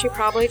 steal them. She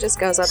probably just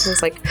goes up and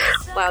is like,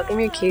 "Wow, give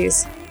me your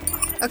keys."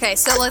 Okay,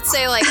 so let's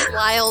say like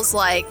Lyle's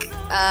like,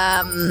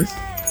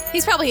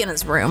 he's probably in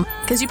his room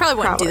because you probably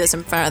wouldn't do this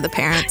in front of the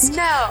parents.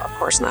 No, of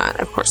course not.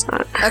 Of course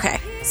not. Okay,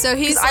 so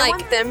he's I like,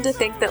 want them to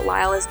think that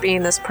Lyle is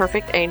being this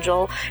perfect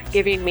angel,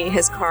 giving me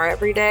his car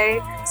every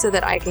day so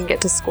that I can get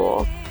to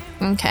school.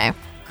 okay.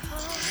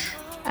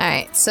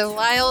 Alright, so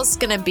Lyle's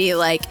gonna be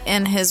like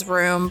in his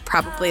room,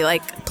 probably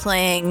like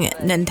playing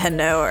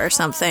Nintendo or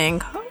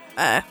something,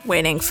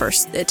 waiting for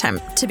the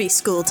time to be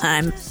school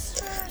time.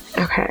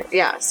 Okay,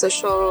 yeah, so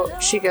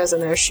she goes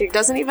in there. She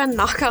doesn't even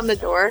knock on the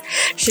door.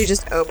 She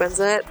just opens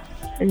it,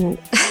 and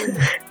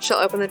she'll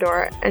open the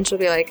door, and she'll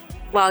be like,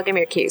 "Well, give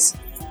me your keys."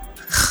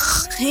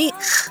 Hey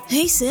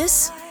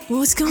sis,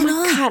 what's going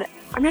on? God,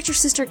 I'm not your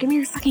sister. Give me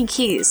your fucking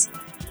keys.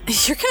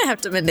 You're gonna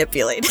have to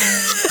manipulate.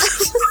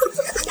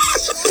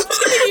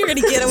 You're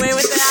gonna get away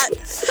with that.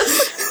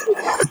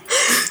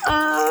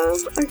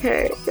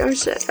 Okay. Oh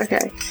shit.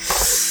 Okay.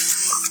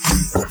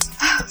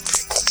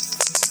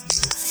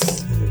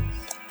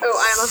 Oh,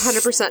 I'm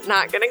 100%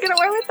 not gonna get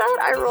away with that.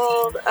 I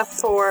rolled a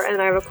 4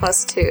 and I have a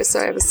 +2, so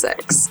I have a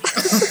 6.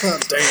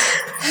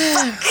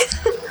 Damn.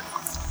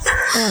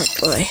 Oh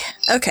boy.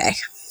 Okay.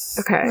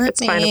 Okay,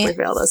 it's fine if we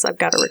fail this. I've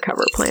got a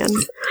recover plan.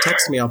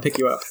 Text me, I'll pick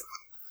you up.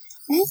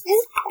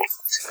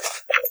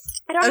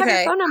 I don't have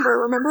your phone number.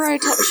 Remember,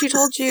 she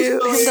told you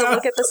to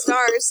look at the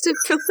stars to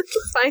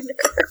find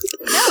her.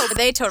 No,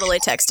 they totally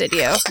texted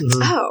you.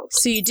 Oh,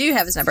 So you do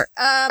have his number.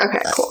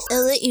 okay, cool.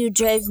 I'll let you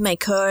drive my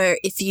car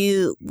if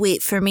you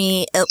wait for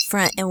me up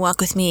front and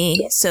walk with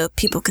me so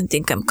people can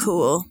think I'm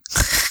cool.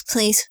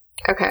 Please.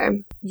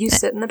 Okay, you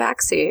sit in the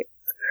back seat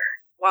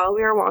while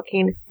we are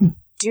walking.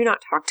 Do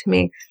not talk to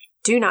me.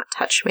 Do not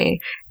touch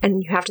me.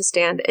 And you have to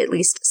stand at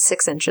least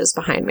 6 inches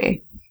behind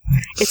me.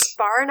 It's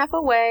far enough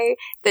away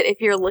that if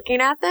you're looking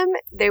at them,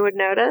 they would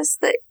notice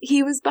that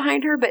he was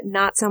behind her, but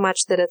not so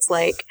much that it's,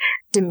 like,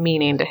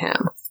 demeaning to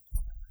him.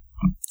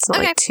 It's not,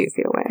 like, 2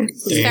 feet away.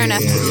 Fair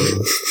enough.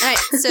 All right,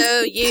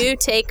 so you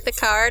take the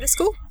car to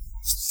school?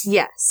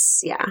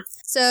 Yes, yeah.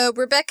 So,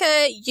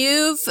 Rebecca,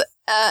 you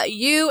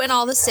and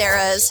all the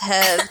Sarahs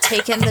have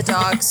taken the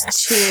dogs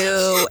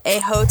to a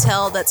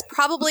hotel that's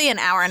probably an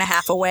hour and a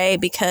half away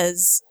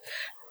because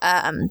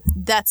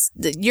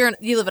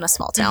you live in a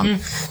small town.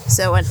 Mm-hmm.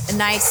 So a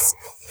nice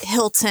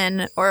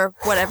Hilton or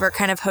whatever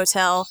kind of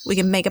hotel, we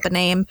can make up a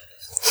name,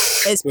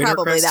 is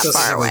probably that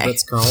far away.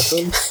 Ritz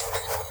Carlton.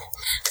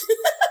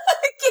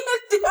 I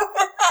can't do it.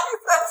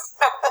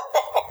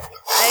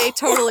 I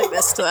totally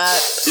missed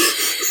that.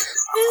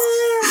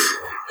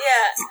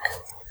 Yeah.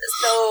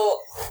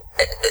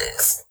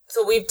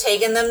 So we've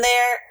taken them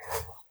there,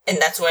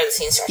 and that's where the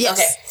scene starts.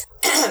 Yes.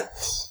 Okay.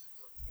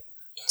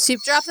 So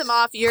you've dropped them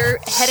off. You're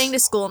heading to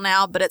school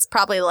now, but it's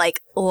probably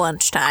like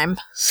lunchtime.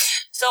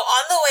 So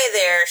on the way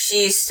there,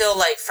 she's still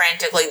like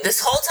frantically. This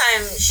whole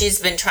time, she's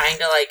been trying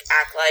to like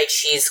act like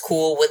she's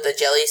cool with the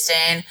jelly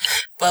stain,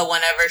 but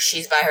whenever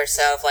she's by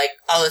herself, like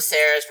all of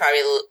Sarah's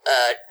probably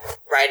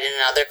riding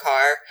another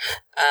car.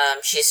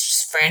 She's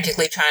just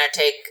frantically trying to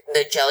take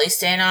the jelly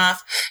stain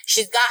off.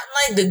 She's gotten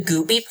like the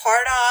goopy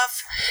part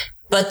off,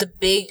 but the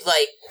big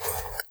like,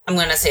 I'm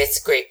gonna say it's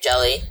grape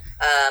jelly.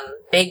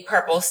 Big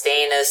purple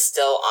stain is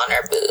still on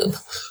her boob.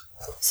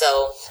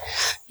 So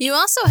you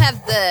also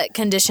have the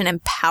condition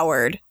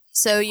empowered,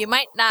 so you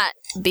might not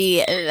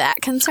be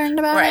that concerned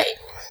about it. Right.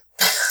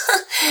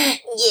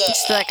 Yeah.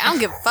 Just be like, I don't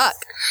give a fuck.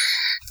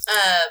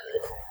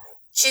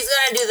 She's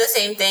gonna do the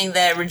same thing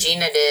that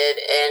Regina did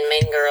in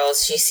Mean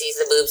Girls. She sees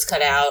the boobs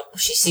cut out.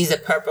 She sees the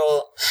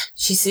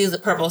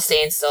purple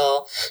stain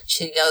still.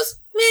 She goes,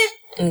 meh,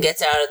 and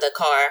gets out of the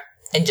car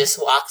and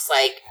just walks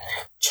like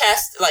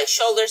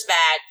shoulders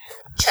back,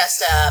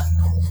 chest up,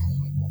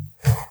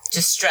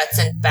 just struts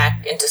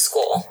back into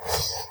school.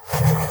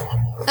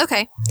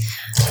 Okay.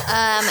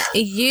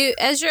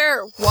 As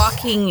you're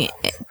walking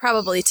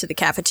probably to the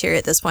cafeteria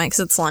at this point, because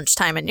it's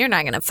lunchtime and you're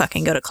not going to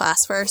fucking go to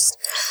class first,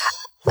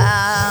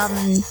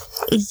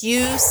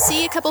 you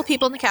see a couple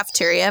people in the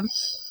cafeteria.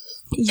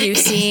 You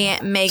see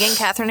Megan,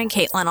 Catherine, and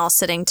Caitlin all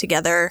sitting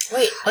together.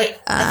 Wait.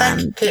 I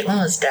thought Caitlin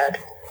was dead.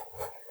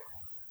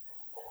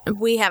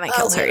 We haven't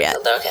killed her yet.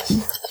 Okay. I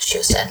thought she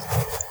was dead.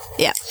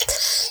 Yeah.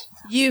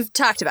 You've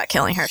talked about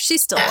killing her.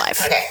 She's still alive.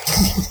 Okay.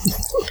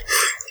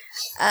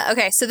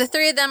 Okay, so the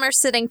three of them are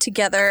sitting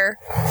together.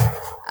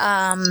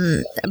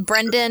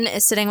 Brendan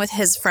is sitting with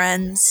his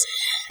friends.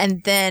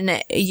 And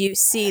then you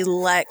see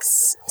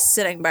Lex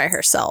sitting by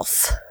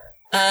herself.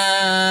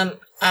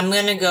 I'm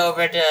gonna go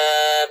over to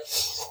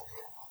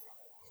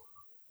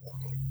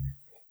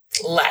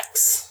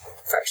Lex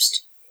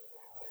first.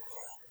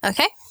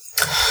 Okay.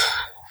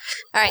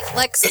 All right,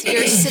 Lex,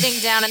 you're sitting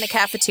down in the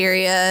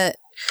cafeteria,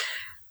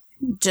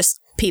 just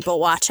people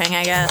watching,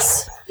 I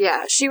guess.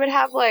 Yeah, she would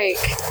have, like,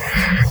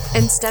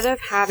 instead of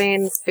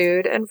having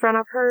food in front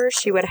of her,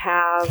 she would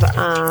have,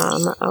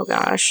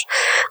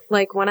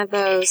 like one of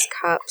those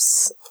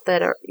cups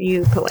that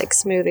you put, like,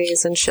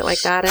 smoothies and shit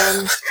like that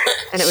in,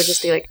 and it would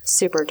just be, like,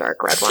 super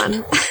dark red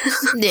one.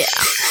 Yeah.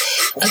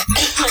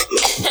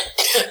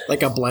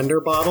 Like a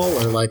blender bottle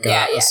or like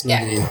a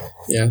smoothie?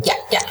 Yeah.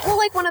 Well,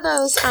 like one of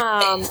those,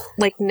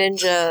 like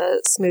ninja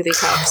smoothie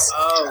cups.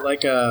 Oh,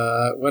 like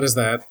what is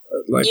that?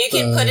 Like you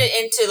can put it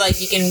into, like,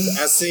 you can...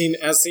 As seen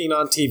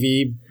on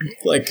TV,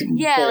 like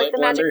like the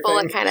magic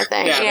bullet kind of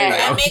thing.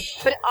 Yeah.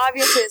 But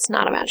obviously it's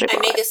not a magic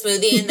bullet. I make a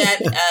smoothie in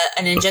that,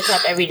 a ninja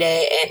cup every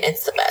day, and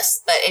it's the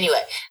best. But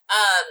anyway,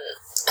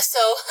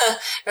 so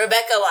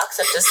Rebecca walks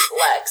up to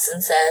Lex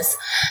and says,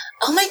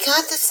 "Oh my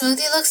god, the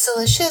smoothie looks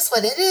delicious.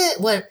 What is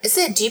it? What is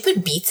it? Do you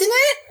put beets in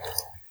it?"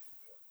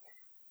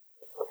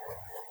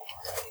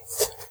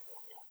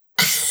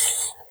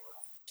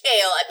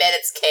 Kale. I bet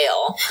it's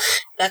kale.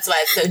 That's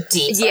why it's so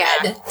deep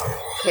red.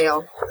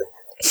 Kale.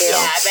 Yeah,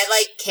 I bet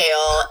like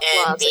kale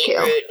and Lots of beetroot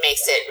kale.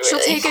 makes it really... She'll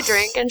take a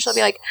drink and she'll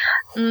be like,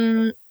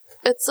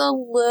 it's a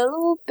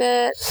little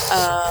bit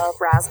of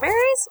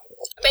raspberries.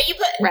 But you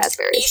put...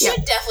 Raspberries, You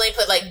should definitely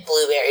put like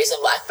blueberries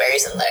and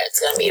blackberries in there. It's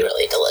going to be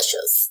really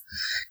delicious.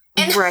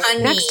 And Right.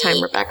 honey. Next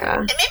time, Rebecca.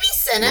 And maybe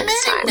cinnamon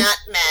Next time. and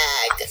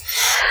nutmeg. But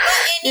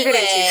You're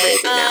anyway, getting too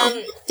crazy now.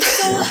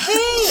 So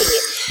hey,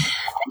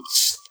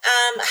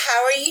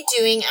 how are you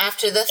doing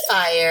after the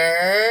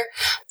fire?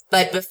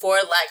 But before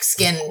Lex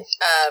can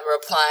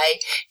reply,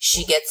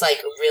 she gets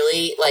like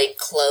really like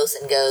close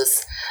and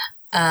goes,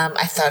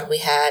 I thought we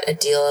had a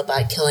deal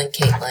about killing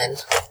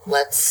Caitlin.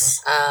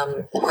 Let's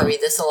hurry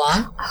this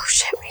along. Oh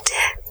shit, we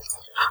did.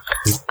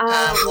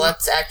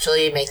 Let's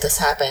actually make this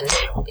happen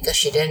because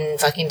she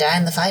didn't fucking die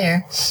in the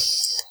fire.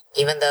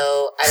 Even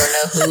though I don't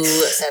know who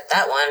said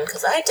that one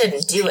because I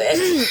didn't do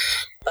it.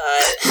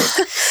 But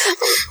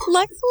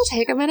Lex will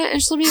take a minute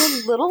and she'll be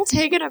a little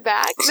taken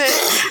aback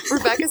that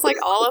Rebecca's like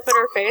all up in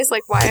her face,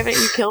 like, why haven't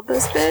you killed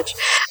this bitch?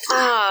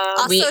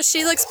 Also,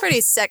 she looks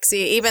pretty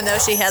sexy, even though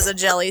she has a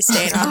jelly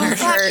stain on her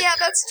God, shirt. yeah,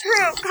 that's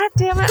true. God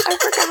damn it, I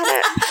forgot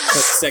it.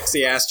 That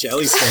sexy ass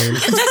jelly stain.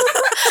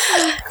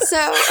 So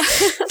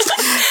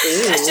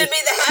that should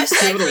be the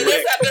hashtag for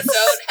this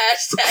episode.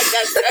 Hashtag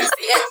that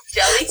sexy ass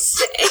jelly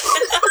stain.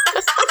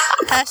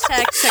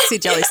 Hashtag sexy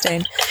jelly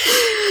stain.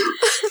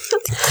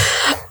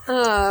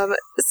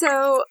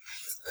 So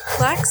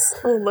Lex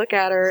will look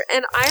at her,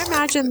 and I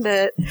imagine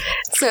that,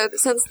 so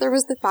since there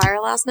was the fire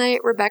last night,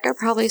 Rebecca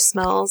probably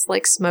smells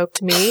like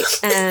smoked meat,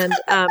 and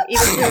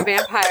even to a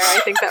vampire,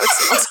 I think that would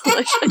smell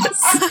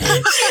delicious.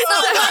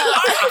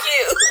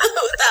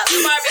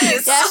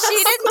 Barbecue. Yeah,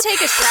 she didn't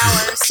take a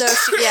shower, so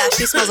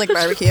she smells like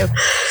barbecue.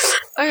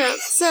 Okay,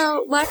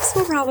 so Lex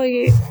will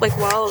probably, like,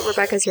 while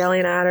Rebecca's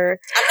yelling at her...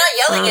 I'm not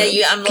yelling at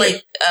you, I'm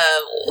like,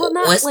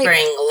 not, whispering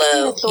like,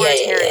 low.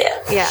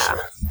 authoritarian. Yeah.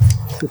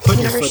 You're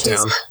putting your Whenever foot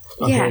down.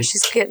 Yeah, Okay.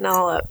 she's getting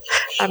all up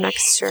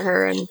next to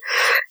her and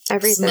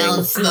everything.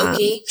 Smelling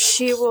smoky.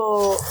 She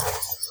will...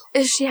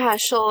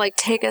 she'll like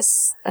take a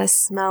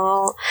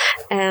smell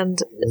and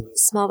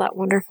smell that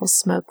wonderful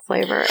smoke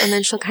flavor, and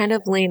then she'll kind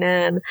of lean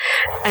in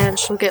and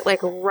she'll get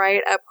like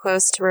right up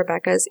close to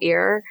Rebecca's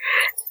ear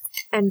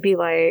and be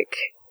like,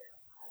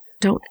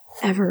 "Don't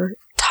ever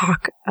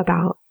talk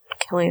about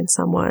killing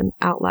someone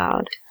out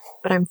loud,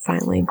 but I'm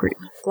finally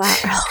glad."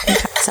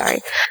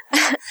 Sorry,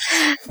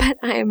 but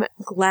I'm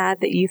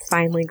glad that you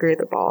finally grew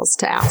the balls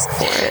to ask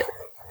for it.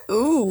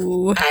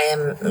 Ooh. I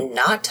am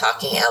not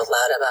talking out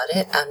loud about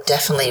it. I'm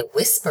definitely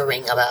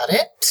whispering about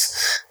it.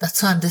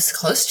 That's why I'm this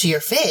close to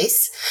your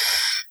face.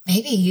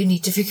 Maybe you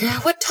need to figure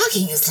out what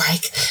talking is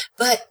like.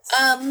 But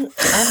I'm glad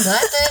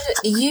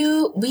that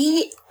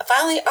we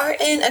finally are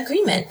in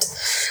agreement.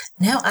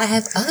 Now I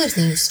have other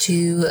things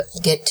to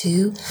get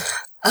to.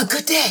 A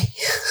good day.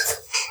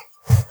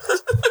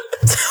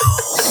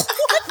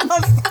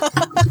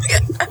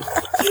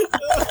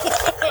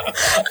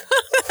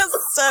 That's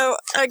so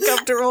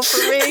uncomfortable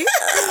for me.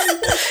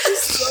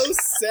 So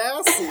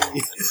sassy.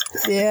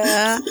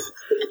 Yeah.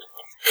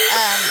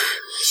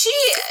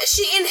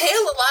 She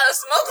inhaled a lot of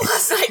smoke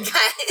last night,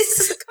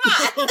 guys. Come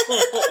on.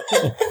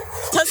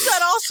 That's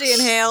not all she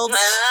inhaled.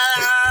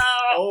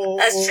 Oh,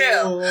 that's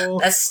true.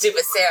 That's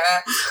stupid,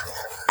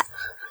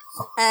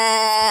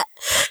 Sarah.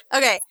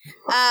 Okay.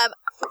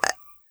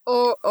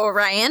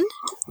 Orion,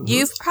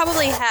 you've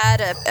probably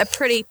had a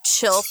pretty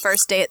chill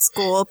first day at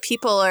school.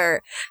 People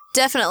are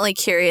definitely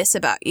curious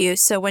about you.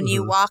 So when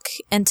you walk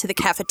into the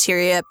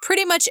cafeteria,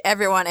 pretty much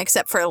everyone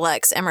except for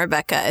Lex and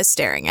Rebecca is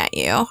staring at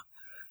you.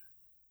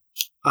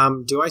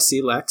 Do I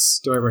see Lex?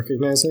 Do I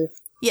recognize her?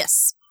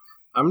 Yes.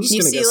 I'm just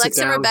You going to see go Lex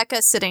sit and down.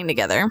 Rebecca sitting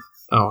together.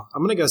 Oh,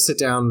 I'm going to go sit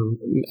down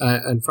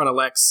in front of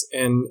Lex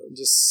and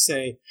just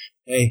say,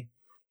 "Hey,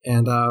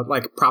 and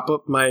like prop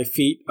up my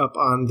feet up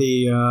on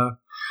the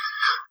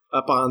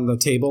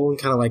table and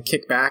kind of like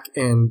kick back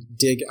and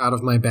dig out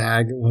of my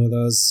bag one of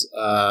those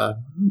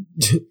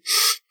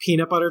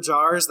peanut butter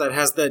jars that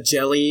has the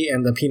jelly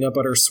and the peanut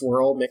butter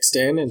swirl mixed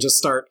in, and just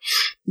start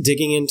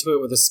digging into it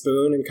with a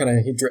spoon, and kind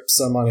of he drips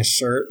some on his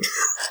shirt.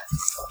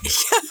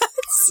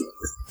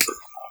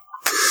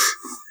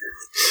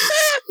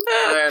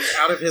 And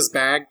out of his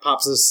bag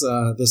pops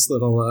this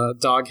little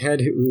dog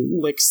head who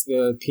licks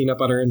the peanut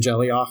butter and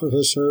jelly off of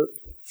his shirt.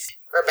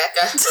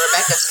 Rebecca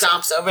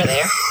stomps over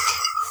there.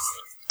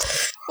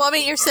 Well, I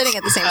mean, you're sitting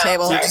at the same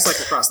table. So just like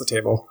across the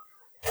table.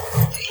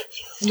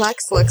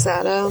 Lex looks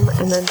at him,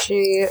 and then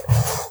she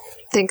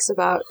thinks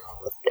about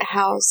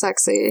how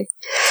sexy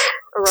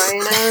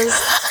Orion is.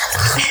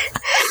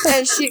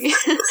 And she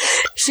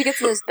gets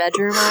those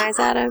bedroom eyes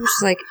at him.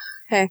 She's like,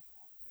 Hey,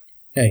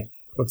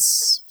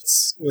 who's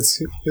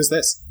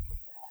this?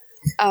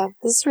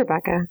 This is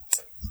Rebecca.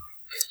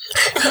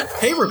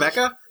 Hey,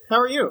 Rebecca, how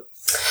are you?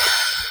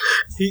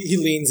 He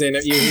leans in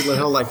at you.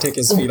 He'll like take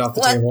his feet off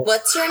the table.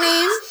 What's your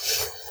name?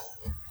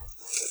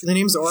 The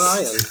name's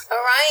Orion.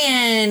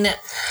 Orion.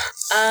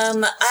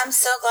 I'm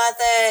so glad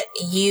that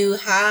you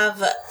have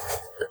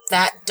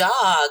that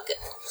dog.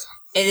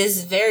 It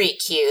is very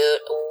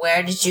cute.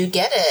 Where did you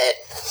get it?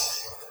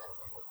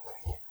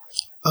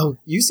 Oh,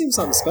 you seem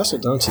something special,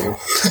 don't you?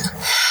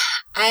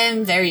 I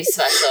am very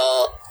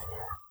special.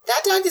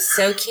 That dog is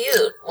so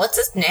cute. What's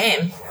his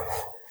name?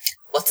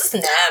 What's his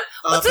name?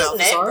 What's his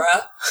name,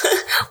 bro?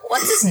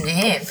 What's his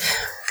name?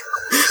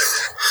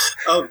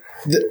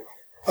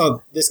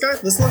 This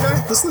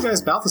little guy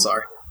is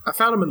Balthazar. I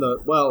found him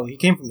he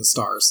came from the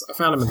stars. I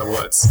found him in the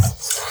woods.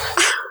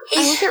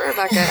 I look at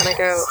Rebecca and I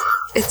go,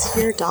 it's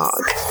your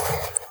dog.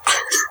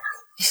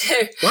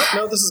 What?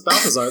 No, this is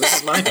Balthazar. This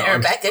is my dog.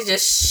 Rebecca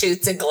just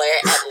shoots a glare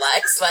at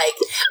Lex like,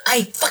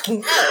 I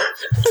fucking know.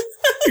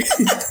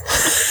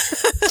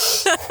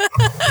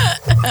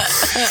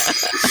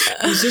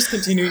 He's just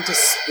continuing to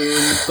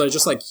spoon,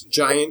 just like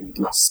giant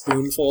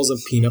spoonfuls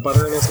of peanut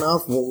butter in his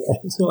mouth.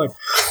 Like,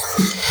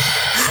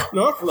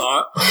 no, it's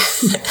not.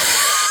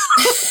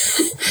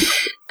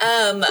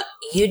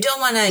 You don't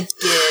want to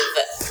give,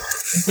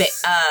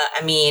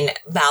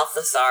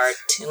 Balthazar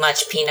too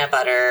much peanut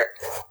butter.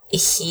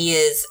 He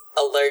is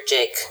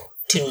allergic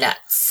to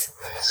nuts.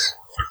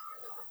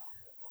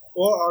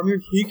 Well, I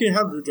mean, he can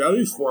have the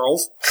jelly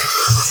swirls.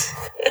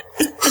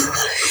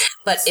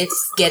 But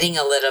it's getting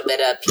a little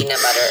bit of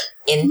peanut butter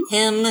in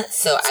him,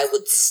 so I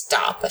would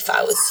stop if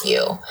I was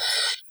you.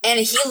 And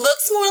he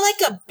looks more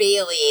like a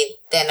Bailey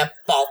than a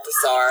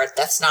Balthazar.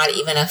 That's not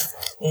even a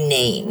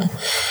name.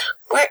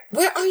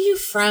 Where are you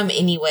from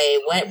anyway?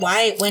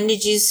 When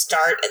did you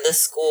start at the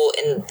school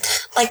in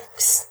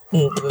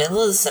the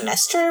middle of the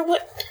semester?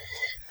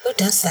 Who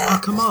does that? Oh,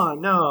 come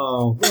on,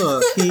 no.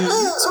 Look, he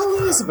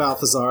totally is a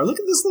Balthazar. Look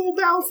at this little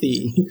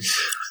Balthy.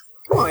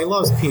 Come on, he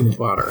loves peanut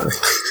butter.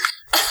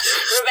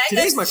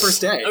 Today's my first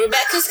day.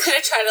 Rebecca's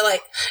gonna try to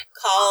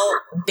call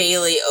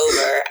Bailey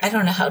over. I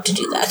don't know how to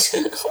do that.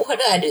 How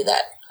do I do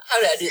that?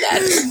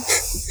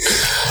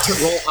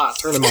 Roll hot,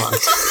 turn him on.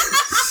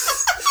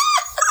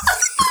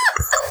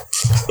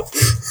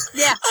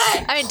 Yeah.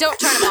 I mean, don't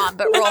turn him on,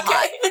 but roll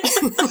hot.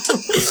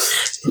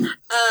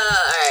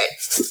 Alright.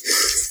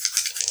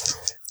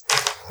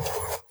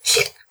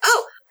 Shit.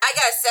 Oh, I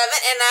got a 7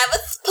 and I have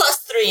a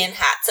 +3 in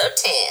hat, so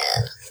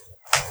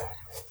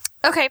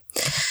 10. Okay.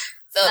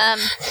 So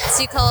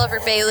you call over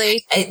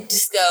Bailey. I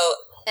just go,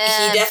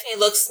 he definitely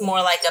looks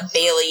more like a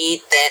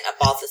Bailey than a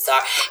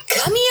Balthazar.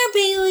 Come here,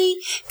 Bailey.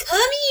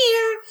 Come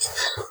here.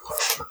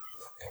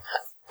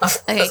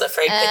 I was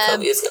afraid that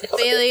Kobe was going to come.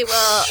 Bailey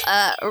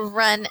will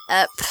run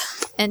up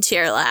into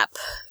your lap.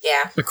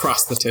 Yeah.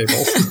 Across the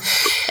table.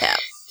 Yeah.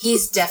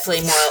 He's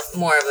definitely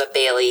more of a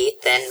Bailey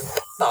than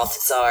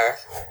Balthazar.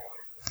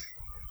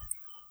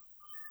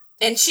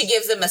 And she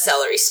gives him a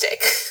celery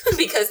stick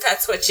because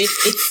that's what she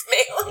feeds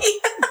Bailey.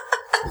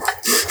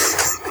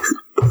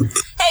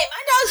 Hey,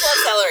 my dogs love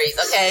celeries,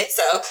 okay?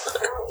 So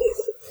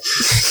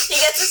he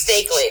gets a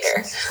steak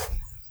later.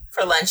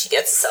 For lunch, he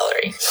gets a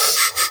celery.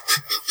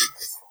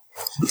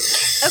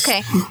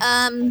 Okay.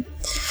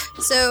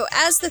 So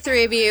as the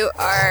three of you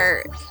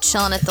are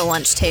chilling at the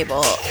lunch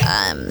table,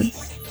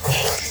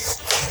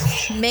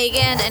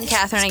 Megan and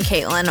Catherine and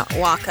Caitlin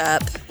walk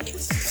up,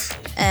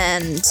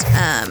 and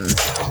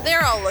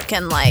they're all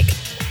looking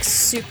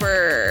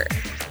super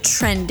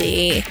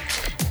trendy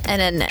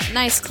and in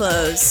nice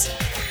clothes.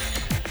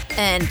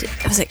 And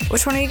I was like,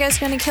 which one are you guys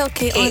going to kill?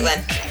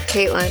 Caitlin?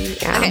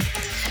 Caitlin, yeah. Okay.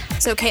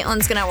 So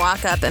Caitlin's going to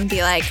walk up and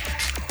be like,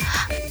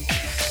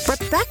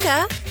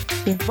 Rebecca,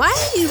 why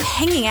are you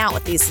hanging out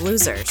with these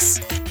losers?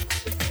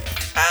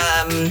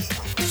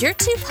 You're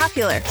too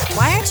popular.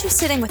 Why aren't you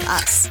sitting with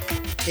us?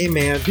 Hey,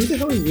 man, who the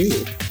hell are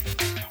you?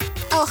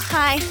 Oh,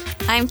 hi.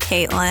 I'm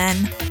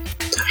Caitlin.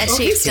 And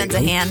she extends a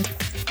hand.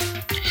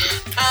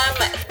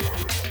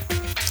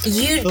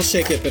 He'll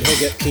shake it, but he'll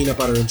get peanut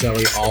butter and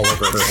jelly all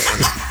over her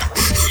hand.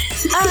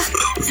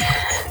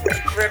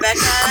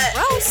 Rebecca.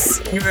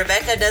 Gross.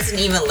 Rebecca doesn't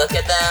even look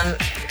at them.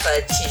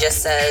 but she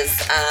just says,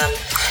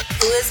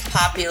 who is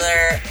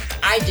popular?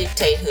 I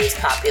dictate who is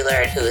popular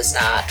and who is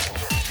not.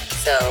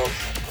 So,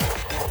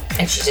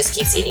 and she just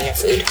keeps eating her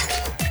food.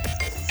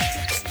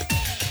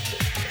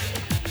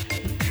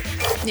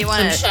 You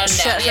want to shut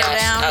her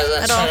down? I was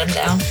going to shut him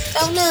down.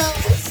 Oh no,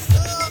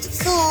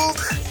 cold.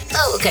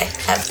 Oh, okay.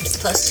 Have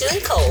 +2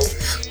 in cold.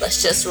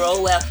 Let's just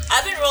roll well.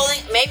 I've been rolling.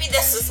 Maybe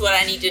this is what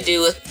I need to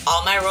do with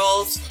all my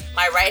rolls.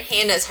 My right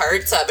hand is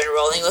hurt, so I've been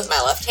rolling with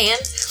my left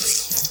hand.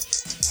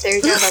 There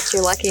you go. That's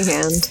your lucky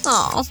hand.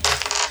 Oh.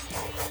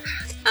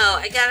 Oh,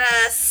 I got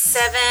a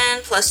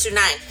 7 +2,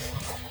 9.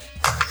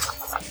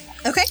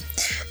 Okay.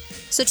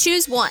 So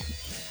choose one.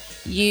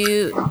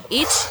 You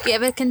each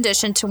give a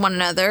condition to one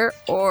another,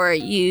 or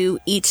you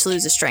each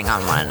lose a string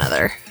on one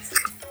another.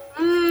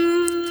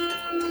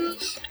 I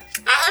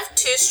have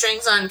 2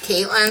 strings on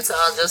Caitlin, so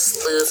I'll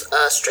just lose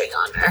a string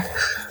on her.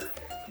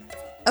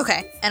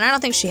 Okay. And I don't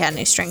think she had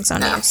any strings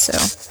on you, so.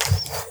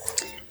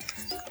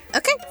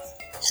 Okay.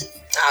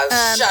 Oh,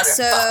 shut her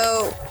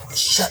So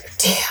Shut her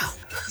down.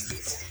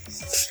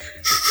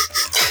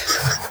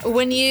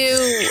 when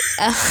you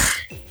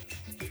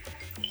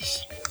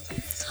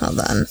hold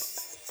on.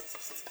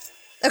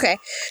 Okay,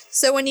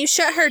 so when you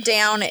shut her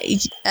down,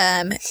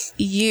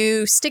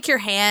 you stick your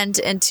hand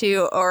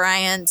into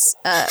Orion's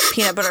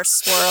peanut butter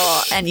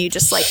swirl, and you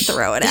just like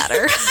throw it at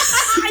her.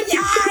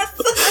 Yes!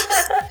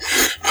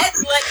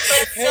 And like,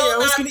 but Hey, still I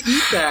was not, gonna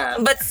eat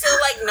that. but still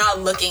like not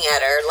looking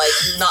at her, like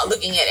not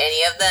looking at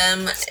any of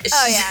them.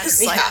 Oh, yeah,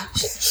 just like-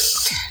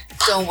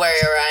 Don't worry,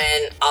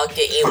 Orion. I'll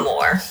get you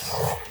more.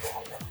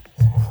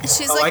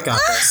 She's Oh, like, I got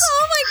this.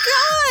 oh my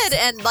god,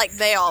 and like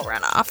they all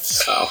run off.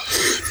 Oh.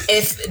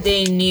 If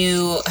they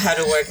knew how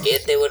to work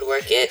it, they would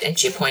work it. And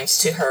she points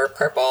to her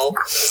purple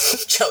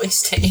jelly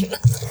stain.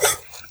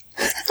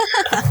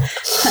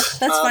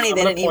 That's funny I'm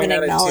they gonna didn't point even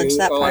at it acknowledge too.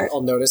 that part.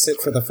 I'll notice it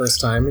for the first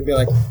time and be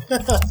like,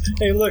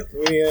 "Hey, look,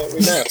 we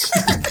matched."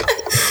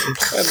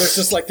 And there's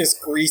just like this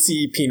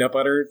greasy peanut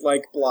butter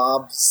like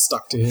blob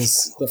stuck to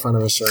the front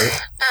of his shirt.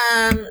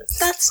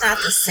 That's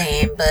not the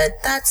same,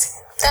 but that's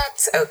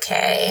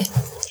okay.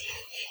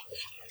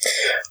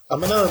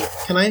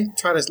 Can I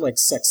try to like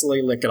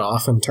sexily lick it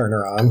off and turn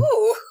her on?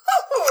 Ooh.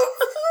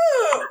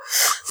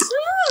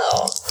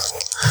 Oh.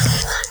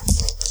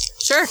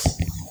 Sure.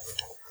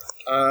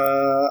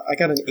 I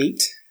got an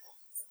 8.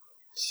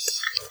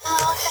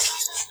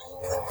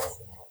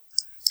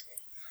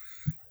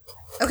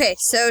 Okay,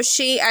 so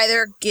she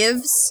either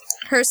gives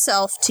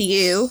herself to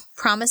you,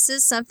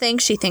 promises something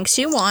she thinks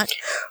you want,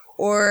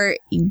 or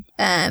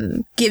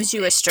gives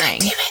you a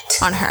string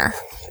on her.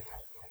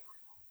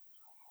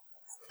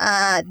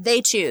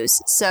 They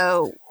choose.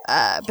 So,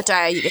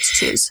 Bajaya, you get to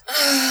choose.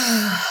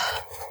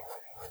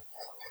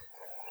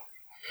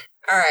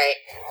 All right.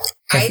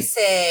 I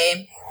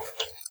say,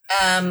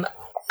 I'm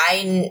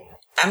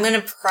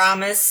gonna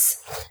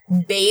promise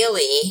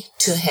Bailey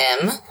to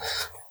him,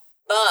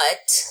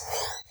 but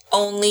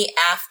only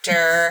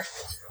after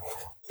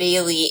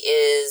Bailey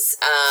is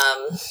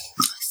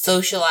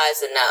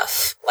socialized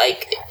enough.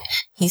 Like,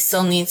 he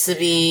still needs to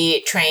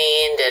be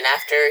trained, and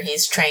after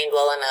he's trained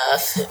well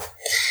enough,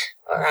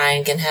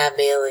 Orion can have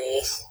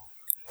Bailey.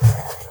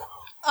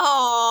 Aww,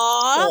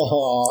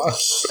 Aww.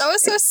 that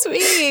was so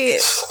sweet.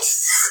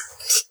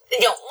 I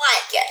don't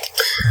like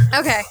it.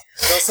 Okay.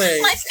 They'll say,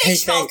 My "Hey,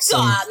 fictional thanks,"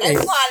 dog. I and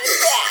want it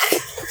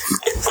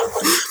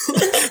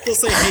back. they'll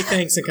say, "Hey,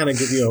 thanks," and kind of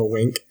give you a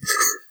wink.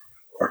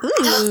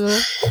 Ooh.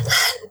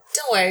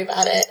 Don't worry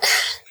about it.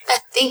 I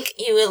think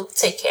you will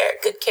take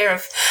good care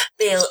of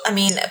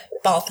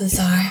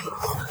Balthazar.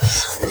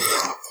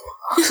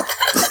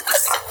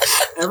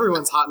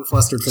 Everyone's hot and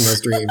flustered from those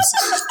dreams.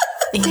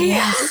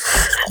 Yeah.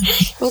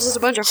 We're just a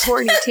bunch of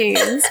horny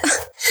teens.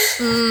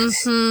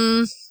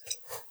 Mm-hmm.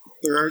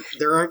 There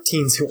aren't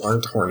teens who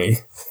aren't horny.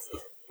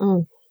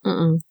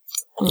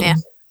 Yeah.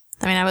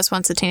 I mean, I was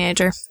once a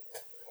teenager.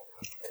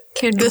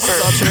 This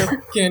is all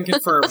true. Can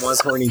confirm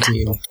was horny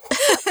teen.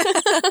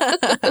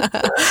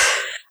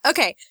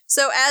 Okay,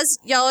 so as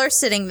y'all are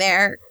sitting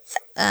there,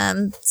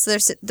 so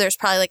there's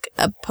probably like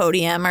a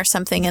podium or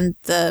something in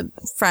the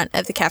front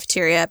of the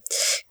cafeteria,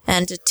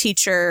 and a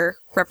teacher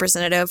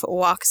representative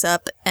walks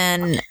up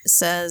and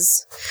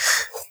says,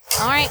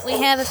 "All right, we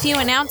have a few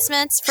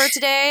announcements for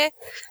today.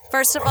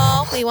 First of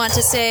all, we want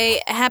to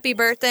say happy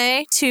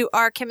birthday to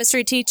our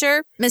chemistry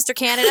teacher, Mr.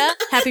 Canada.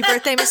 Happy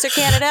birthday, Mr.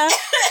 Canada."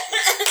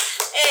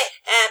 Hey,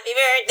 happy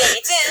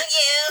birthday to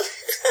you.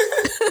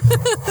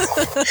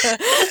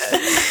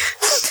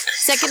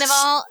 Second of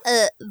all,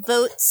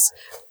 votes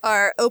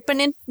are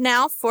open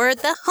now for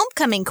the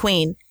homecoming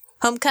queen.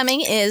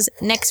 Homecoming is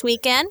next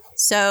weekend,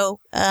 so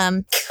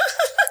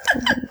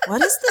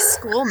what is the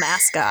school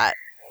mascot?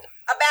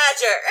 A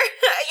badger.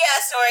 Yeah,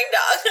 snoring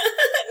dog.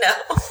 No,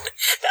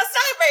 that's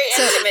not very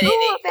intimidating.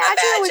 Oh, a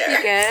badger would be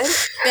good.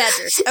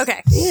 Badgers.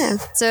 Okay. Yeah.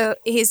 So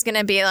he's going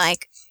to be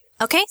like,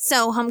 okay,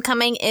 so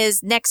homecoming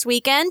is next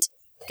weekend.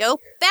 Go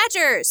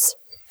Badgers!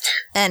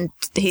 And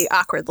he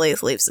awkwardly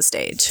leaves the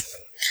stage.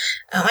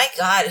 Oh my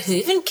god, who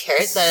even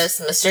cares that it's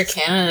Mr.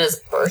 Canada's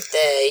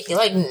birthday? He,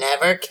 like,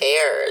 never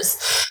cares.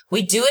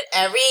 We do it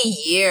every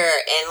year,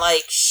 and,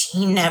 like,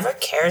 he never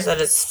cares that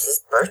it's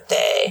his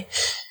birthday.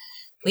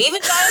 We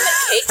even got him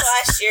a cake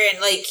last year, and,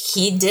 like,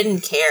 he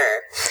didn't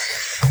care.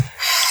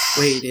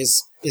 Wait,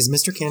 is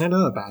Mr. Canada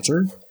a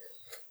badger?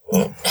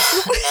 No.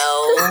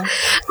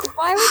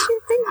 Why would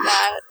you think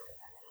that?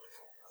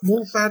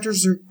 Well,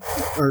 badgers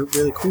are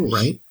really cool,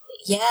 right?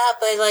 Yeah,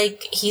 but,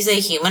 like, he's a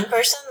human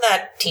person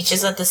that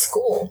teaches at the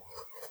school.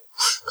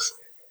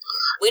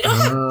 We don't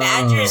have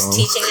badgers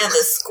teaching at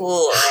the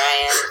school,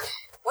 Ryan.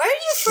 Where are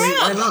you from? Wait,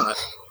 why not?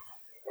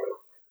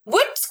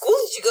 What school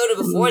did you go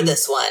to before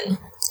this one?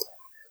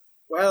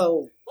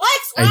 Well,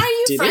 Lex, why I are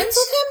you didn't. friends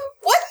with him?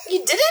 What? You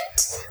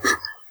didn't?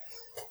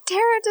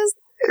 Tara, does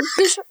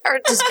Bishaya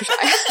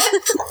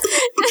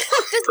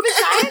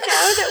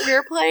know that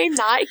we're playing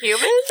not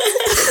humans?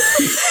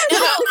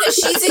 No, because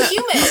she's a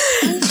human.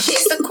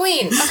 She's the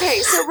queen.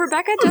 Okay, so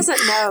Rebecca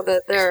doesn't know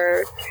that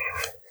they're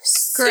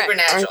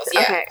Supernaturals,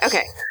 yeah.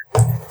 Okay.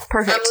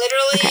 Perfect. I'm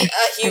literally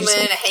a human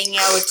understand. hanging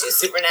out with two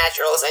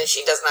supernaturals, and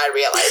she does not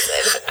realize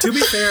it. to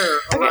be fair,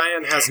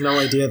 Orion has no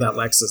idea that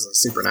Lex is a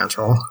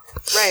supernatural.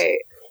 Right.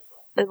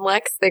 And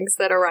Lex thinks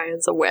that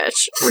Orion's a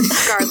witch,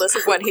 regardless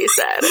of what he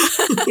said.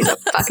 He's a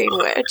fucking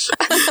witch.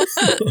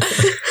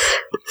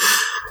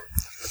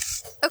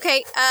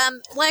 Okay,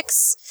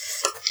 Lex,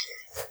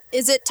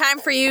 is it time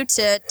for you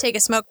to take a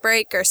smoke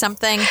break or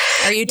something?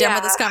 Are you done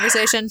with this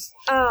conversation?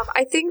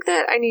 I think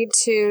that I need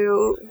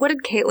to... What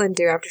did Caitlin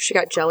do after she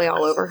got jelly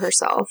all over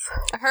herself?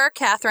 Her,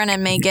 Catherine,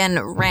 and Megan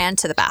ran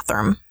to the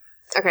bathroom.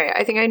 Okay,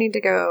 I think I need to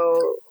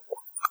go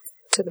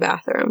to the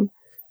bathroom.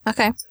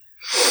 Okay.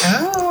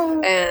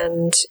 Oh.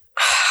 And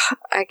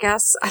I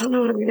guess... I don't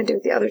know what I'm going to do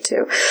with the other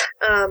two.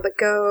 But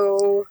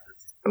go...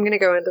 I'm going to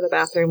go into the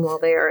bathroom while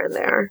they are in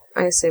there.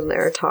 I assume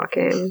they're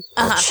talking.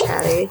 All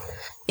chatty.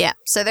 Yeah,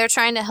 so they're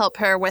trying to help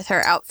her with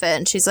her outfit,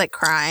 and she's, like,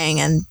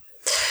 crying and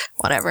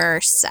whatever,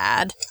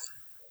 sad.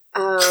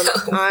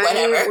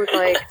 I would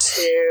like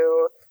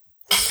to...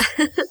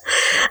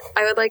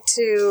 I would like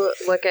to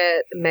look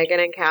at Megan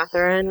and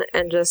Catherine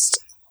and just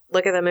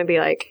look at them and be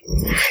like,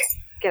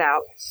 get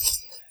out.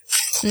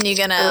 And you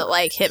gonna,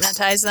 like,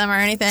 hypnotize them or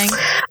anything?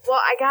 Well,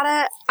 I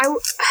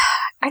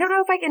don't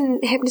know if I can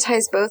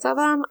hypnotize both of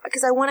them,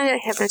 because I want to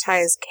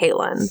hypnotize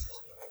Caitlin.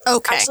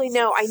 Okay. Actually,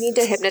 no, I need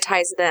to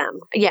hypnotize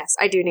them. Yes,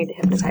 I do need to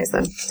hypnotize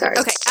them. Sorry.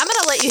 Okay, I'm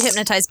gonna let you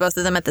hypnotize both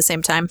of them at the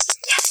same time.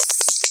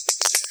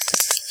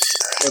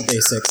 They're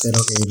basic. They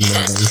don't need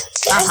more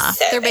than...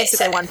 They're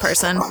basically one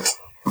person.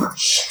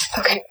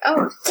 Okay.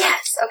 Oh,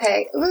 yes.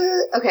 Okay.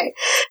 Okay.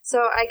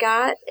 So I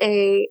got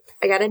a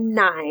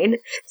 9.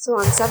 So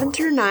on 7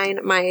 through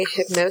 9, my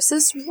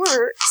hypnosis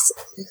works,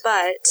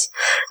 but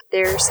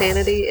their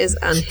sanity is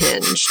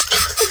unhinged.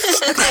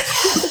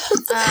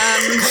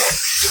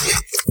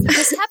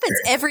 This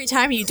happens every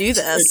time you do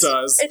this. It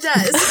does. It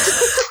does.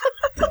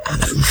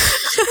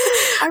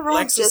 I rolled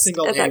Lex is just at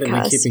that single-handedly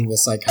cusp. keeping the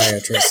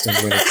psychiatrist and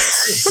Winnie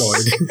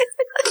employed.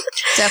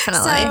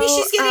 Definitely. Maybe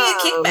she's getting a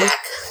kickback.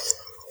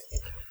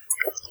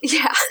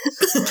 Yeah.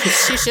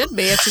 She should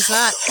be if she's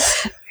not.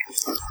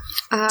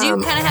 Do you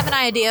kind of have an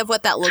idea of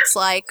what that looks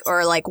like,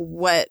 or like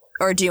what,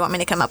 or do you want me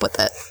to come up with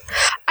it?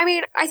 I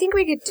mean, I think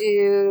we could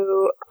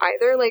do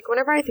either. Like,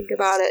 whenever I think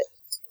about it,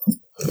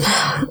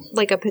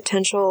 like a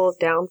potential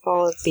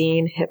downfall of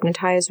being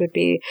hypnotized would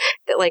be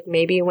that, like,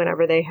 maybe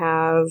whenever they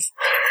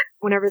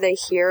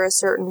hear a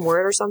certain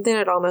word or something,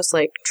 it almost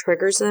like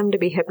triggers them to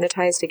be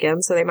hypnotized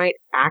again. So they might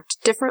act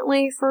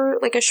differently for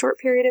like a short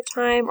period of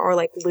time, or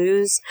like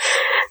lose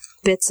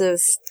bits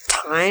of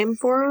time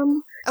for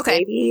them.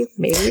 Okay.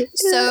 Maybe.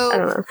 So, I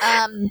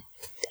don't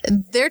know.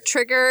 Their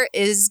trigger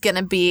is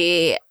gonna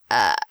be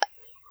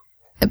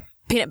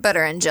peanut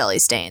butter and jelly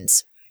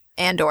stains,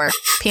 and or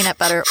peanut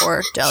butter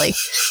or jelly.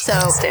 So,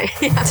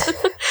 Yeah. so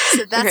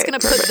that's Okay, gonna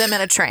put perfect. them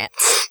in a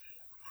trance.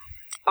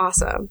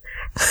 Awesome.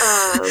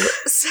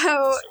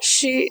 So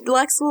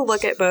Lex will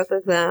look at both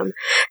of them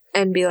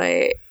and be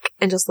like,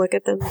 and just look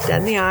at them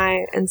dead in the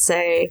eye and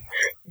say,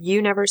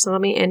 you never saw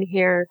me in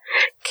here.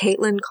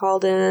 Caitlin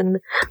called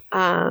in,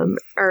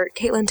 or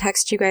Caitlin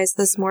texted you guys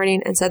this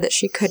morning and said that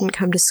she couldn't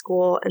come to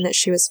school and that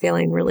she was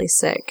feeling really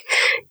sick.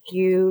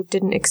 You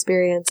didn't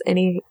experience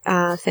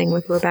anything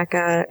with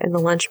Rebecca in the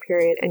lunch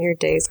period, and your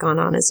day's gone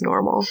on as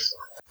normal.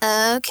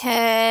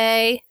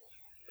 Okay.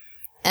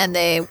 And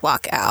they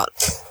walk out.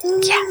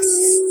 Yes.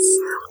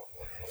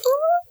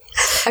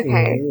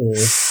 Okay. Ooh.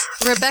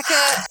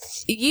 Rebecca,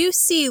 you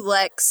see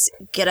Lex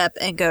get up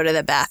and go to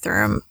the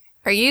bathroom.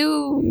 Are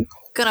you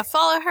gonna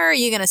follow her, or are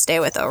you gonna stay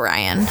with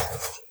Orion?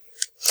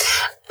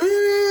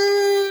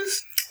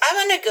 I'm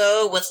gonna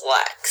go with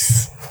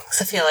Lex.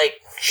 Because I feel like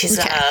she's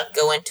gonna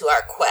go into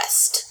our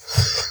quest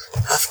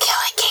of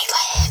killing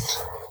Caitlin.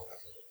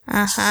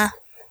 Uh-huh.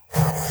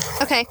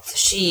 Okay.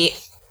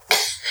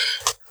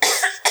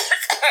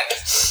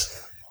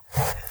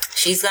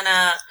 She's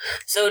gonna...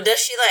 So does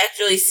she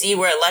actually see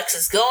where Lex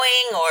is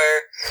going,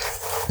 or...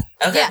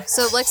 Okay. Yeah,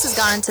 so Lex has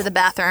gone into the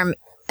bathroom.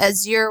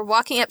 As you're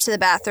walking up to the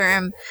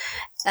bathroom,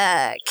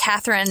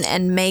 Catherine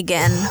and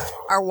Megan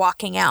are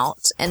walking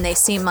out, and they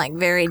seem like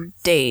very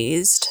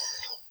dazed.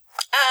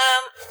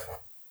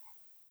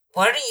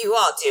 What are you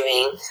all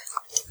doing?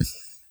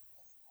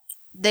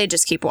 They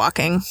just keep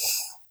walking.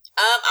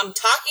 I'm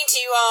talking to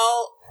you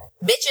all.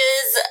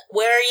 Bitches,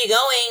 where are you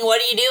going?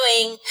 What are you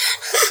doing?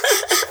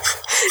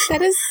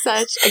 That is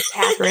such a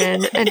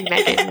Catherine and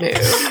Megan move.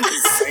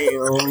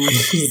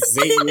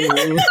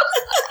 Zing.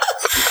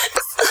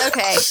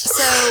 Okay,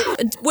 so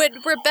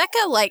would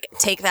Rebecca, like,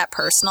 take that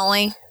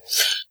personally?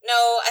 No,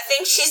 I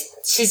think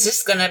she's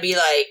just gonna be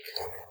like,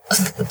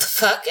 what the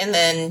fuck? And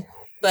then,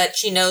 but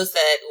she knows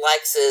that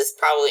Lex is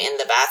probably in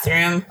the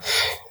bathroom,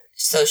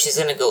 so she's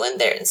gonna go in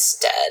there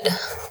instead.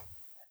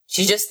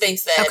 She just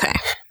thinks that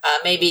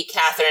maybe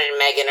Catherine and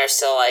Megan are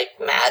still, like,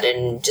 mad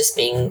and just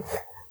being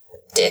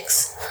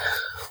dicks.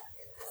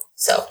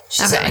 So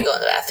she's gonna go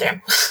in the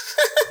bathroom.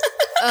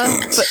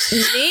 But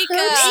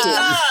Nika,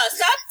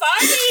 stop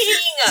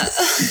farting!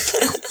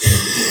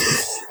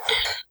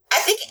 I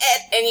think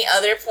at any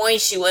other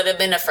point she would have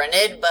been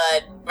offended,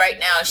 but right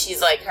now she's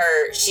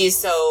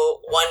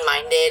so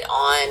one-minded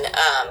on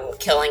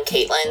killing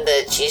Caitlin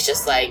that she's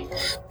just like,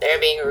 they're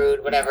being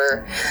rude,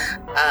 whatever.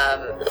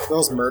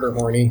 Girl's murder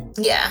horny.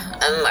 Yeah,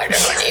 I'm murder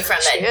horny from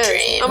that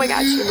dream. Oh my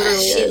god,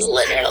 she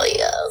literally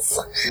is.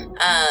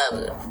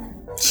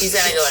 She's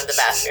gonna go into the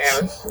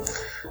bathroom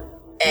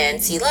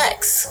and see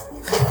Lex.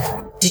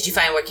 Did you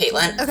find where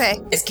Caitlin? Okay.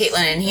 Is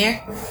Caitlin in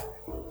here?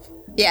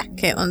 Yeah,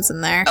 Caitlin's in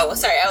there. Oh,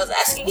 sorry, I was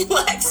asking you,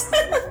 Lex.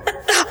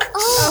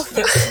 Oh.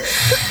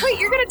 Wait,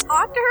 you're gonna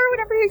talk to her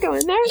whenever you go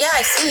in there? Yeah,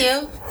 I see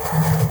you.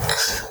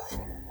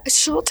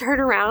 She'll turn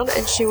around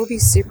and she will be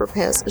super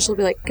pissed. And she'll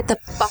be like, get the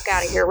fuck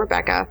out of here,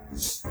 Rebecca.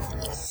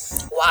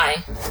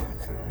 Why?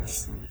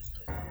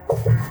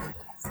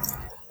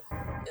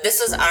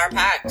 This is our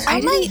pact.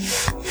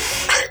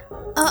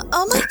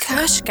 Oh my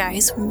gosh,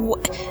 guys.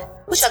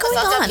 What's Shut going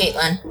the fuck on? up,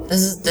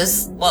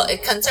 Caitlin. Well,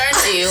 it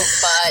concerns you,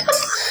 but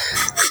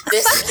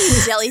Fuck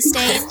you, Jelly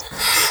Stain.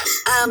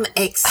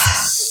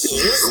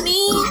 Excuse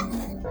me?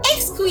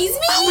 Excuse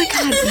me? Oh my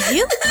god,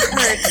 you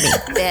heard me,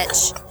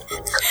 bitch.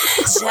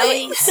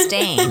 Jelly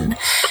Stain.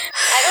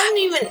 I don't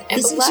even...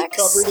 Isn't she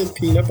covered in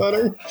peanut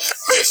butter?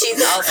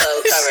 She's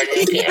also covered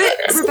in peanut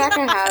butter.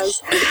 Rebecca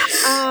has.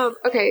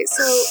 Okay,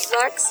 so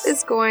Lex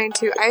is going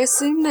to... I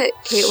assume that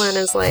Caitlin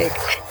is like...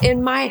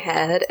 In my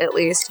head, at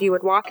least, you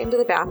would walk into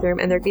the bathroom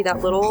and there'd be that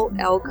little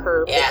L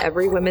curve that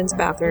every women's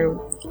bathroom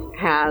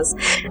has.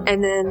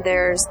 And then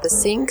there's the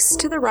sinks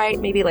to the right,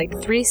 maybe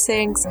like 3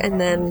 sinks,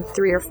 and then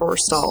 3 or 4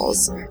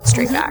 stalls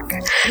straight back.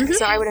 Mm-hmm.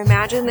 So I would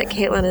imagine that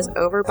Caitlin is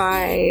over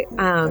by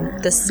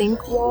the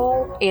sink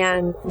wall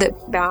and that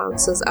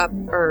bounces up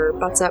or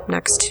butts up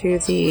next to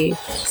the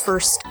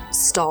first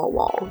stall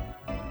wall.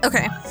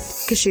 Okay.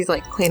 Because she's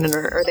like cleaning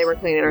her, or they were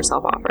cleaning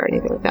herself off or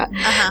anything like that.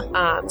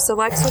 Uh-huh. So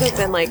Lex would have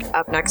been like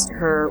up next to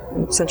her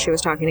since she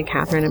was talking to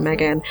Catherine and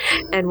Megan.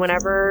 And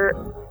whenever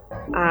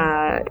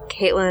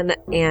Caitlin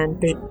and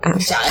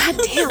God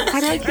damn, why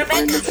do I keep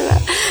wanting to say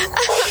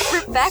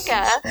that?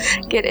 Rebecca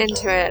get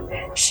into it,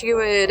 she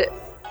would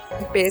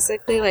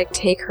basically like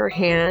take her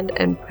hand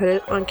and put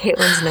it on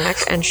Caitlin's neck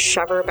and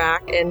shove her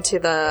back into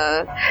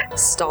the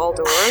stall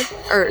door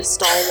or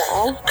stall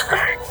wall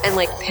and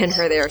like pin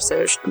her there,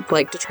 so she,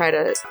 like to try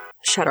to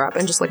shut her up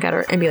and just look at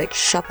her and be like,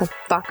 shut the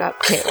fuck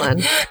up, Caitlin.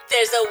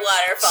 There's a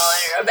waterfall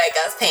in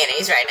Rebecca's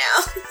panties right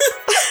now.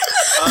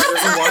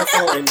 There's a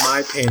waterfall in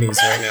my panties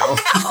right now. Oh,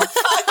 fuck.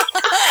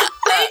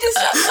 I need to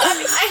stop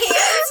slapping my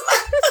hands.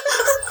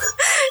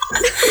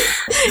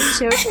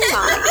 Show it to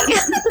mommy.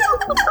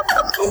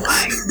 Oh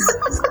my.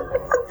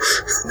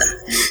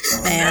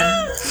 Man.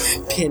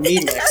 Pin me,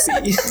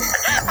 Lexi.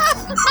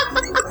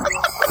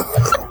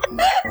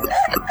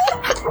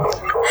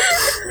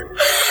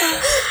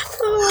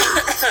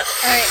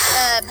 Alright,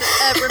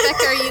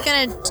 Rebecca, are you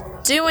gonna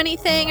do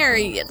anything, or are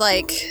you,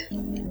 like...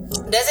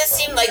 Does it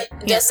seem like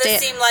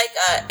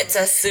it's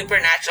a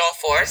supernatural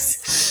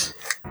force?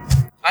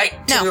 Right?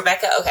 To No.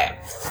 Rebecca? Okay.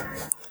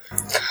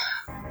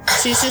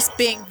 She's just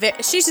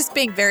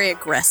being very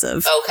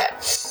aggressive. Okay.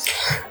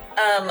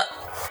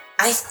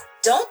 I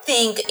don't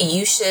think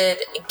you should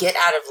get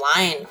out of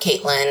line,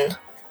 Caitlin,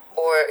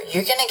 or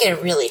you're gonna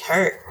get really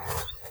hurt.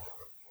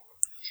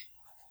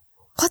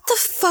 What the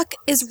fuck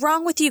is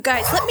wrong with you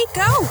guys? Let me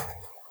go!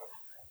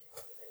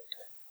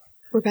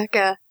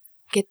 Rebecca,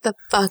 get the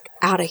fuck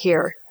out of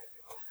here.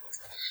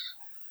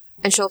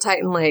 And she'll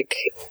tighten like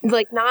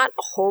not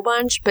a whole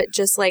bunch, but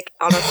just like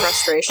out of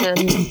frustration,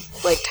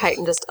 like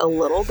tighten just a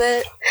little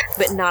bit,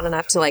 but not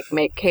enough to like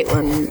make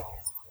Caitlin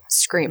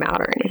scream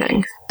out or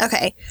anything.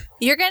 Okay.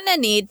 You're gonna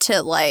need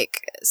to,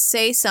 like,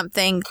 say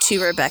something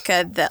to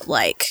Rebecca that,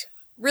 like,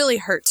 really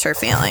hurts her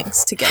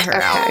feelings to get her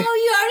out. Oh,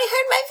 you already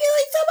hurt my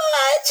feelings so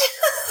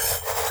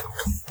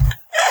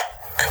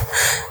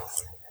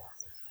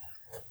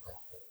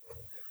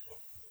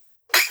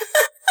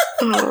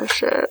much. Oh,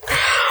 shit.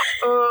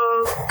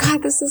 Oh,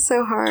 God, this is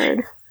so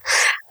hard.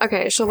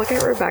 Okay, she'll look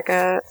at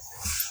Rebecca.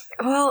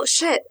 Well,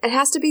 shit. It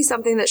has to be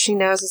something that she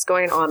knows is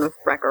going on with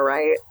Rebecca,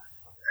 right?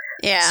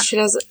 Yeah. She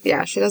doesn't.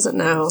 Yeah, she doesn't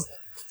know.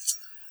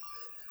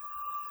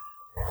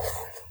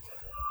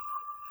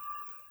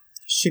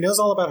 She knows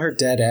all about her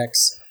dead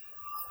ex.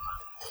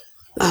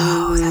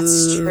 Oh,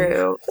 that's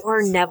true.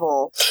 Or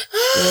Neville.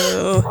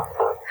 Ooh.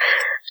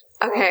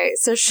 Okay,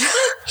 so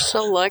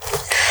she'll look.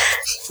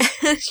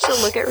 She'll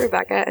look at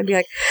Rebecca and be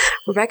like,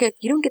 Rebecca, if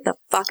you don't get the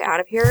fuck out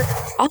of here,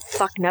 I'll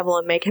fuck Neville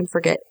and make him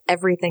forget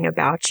everything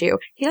about you.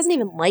 He doesn't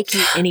even like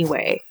you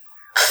anyway.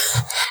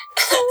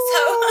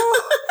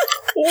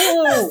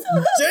 Oh,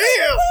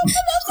 damn!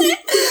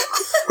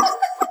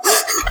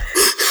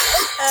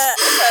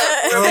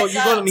 Oh,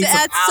 you're gonna need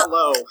some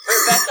aloe.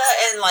 Rebecca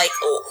and like,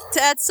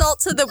 To add salt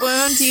to the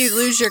wound, you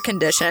lose your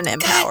condition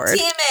empowered.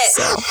 damn it!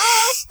 So.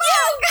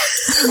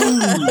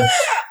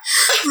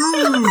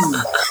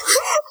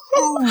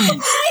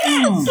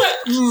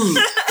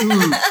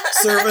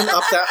 Serving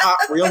up that hot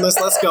realness.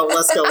 Let's go.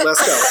 Rebecca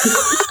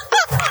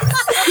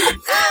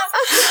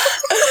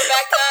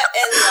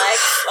and Lex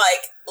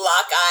like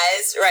lock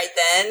eyes right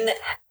then,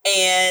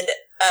 and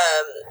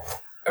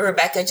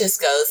Rebecca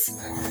just goes,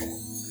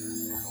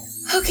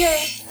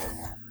 okay.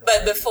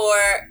 But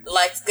before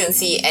Lex can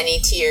see any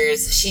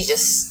tears, she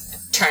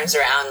just turns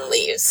around and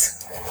leaves.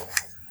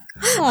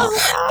 But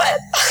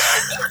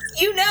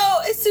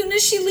as soon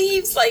as she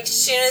leaves, like as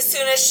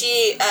soon as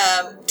she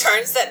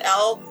turns that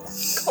L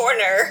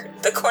corner,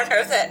 the corner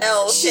of that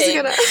L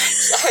shape,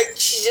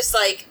 she just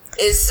like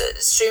is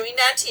streaming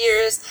down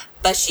tears,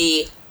 but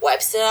she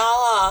wipes it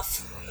all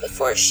off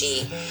before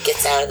she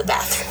gets out of the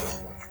bathroom.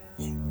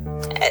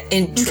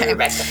 In true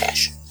Rebecca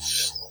fashion.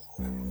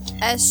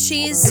 As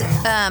she's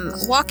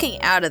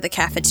walking out of the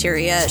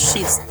cafeteria,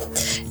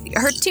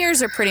 her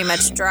tears are pretty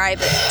much dry,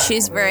 but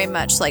she's very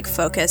much like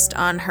focused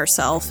on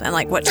herself and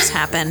like what just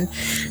happened.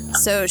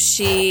 So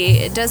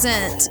she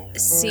doesn't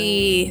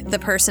see the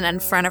person in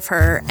front of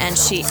her, and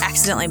she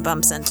accidentally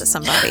bumps into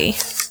somebody.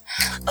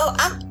 Oh,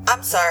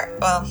 I'm sorry.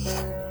 Well,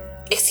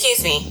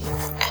 excuse me.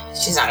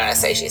 She's not gonna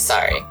say she's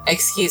sorry.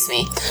 Excuse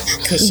me.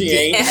 Because she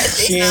ain't.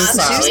 She ain't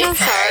sorry. She's not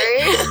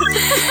sorry.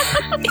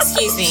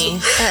 Excuse me.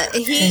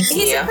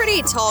 He's a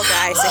pretty tall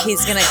guy, so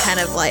he's gonna kind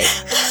of like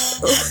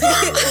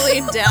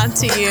lean down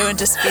to you and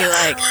just be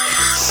like,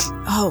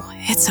 "Oh,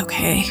 it's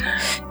okay,"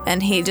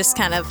 and he just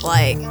kind of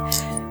like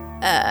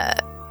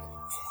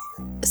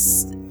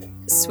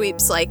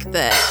sweeps like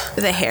the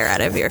hair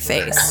out of your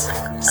face.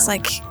 It's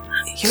like,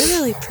 you're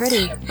really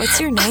pretty. What's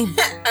your name?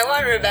 I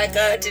want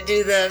Rebecca to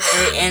do the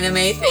very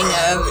anime thing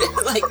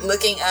of like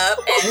looking up,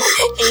 and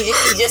he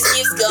just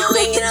keeps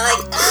going, and I'm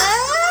like,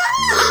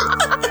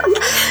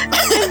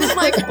 And then,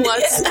 like,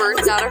 blood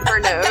spurts out of her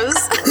nose.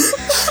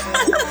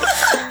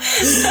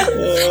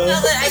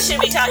 Not that I should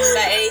be talking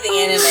about anything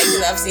anime,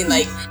 because I've seen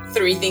like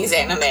 3 things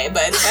anime,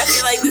 but I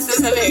feel like this is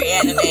a very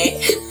anime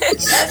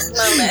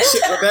moment.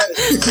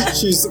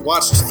 She's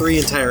watched 3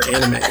 entire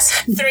animes.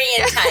 3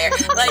 entire,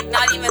 like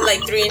not even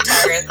like 3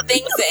 entire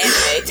things of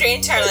anime, 3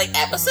 entire like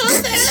episodes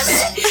of anime.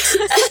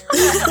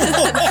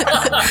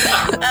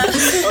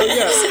 Oh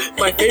yes,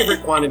 my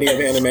favorite quantity of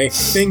anime,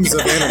 things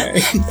of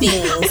anime.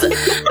 Things.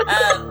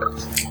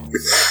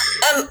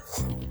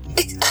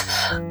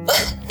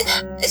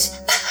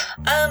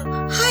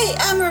 Hi,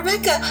 I'm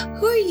Rebecca.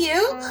 Who are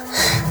you?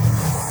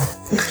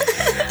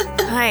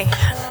 Hi,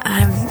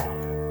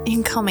 you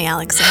can call me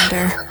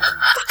Alexander.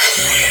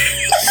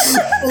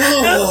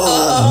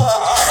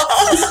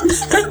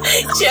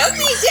 Choke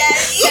me,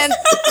 Daddy. And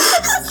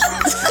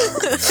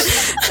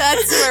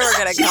that's where we're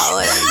gonna call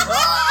it.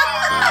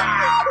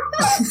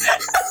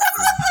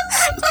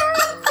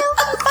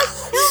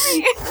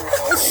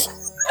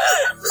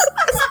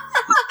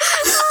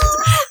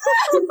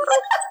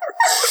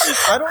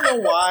 I don't know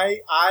why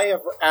I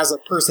have, as a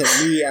person,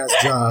 me as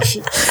Josh,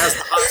 has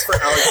the hots for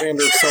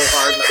Alexander so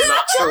hard, and I'm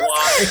not sure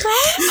why. I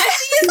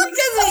think it's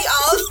because we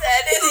all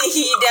said it.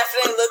 He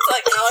definitely looks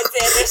like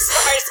Alexander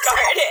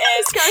Skarsgård,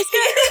 and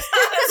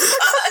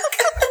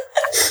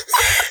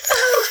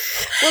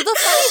Well, the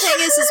funny thing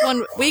is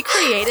when we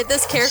created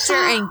this character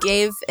and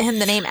gave him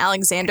the name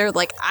Alexander,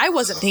 like, I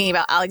wasn't thinking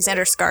about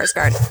Alexander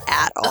Skarsgård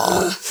at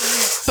all.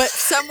 But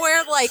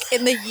somewhere, like,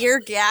 in the year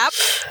gap,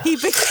 he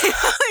became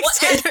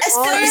Alexander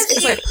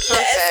Skarsgård. As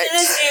soon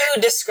as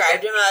you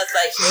described him, I was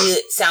like,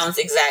 he sounds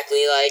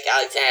exactly like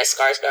Alexander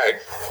Skarsgård.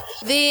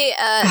 The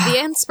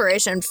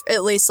inspiration,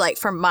 at least like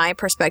from my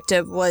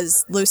perspective,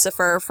 was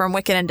Lucifer from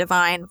Wicked and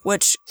Divine,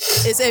 which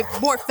is a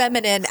more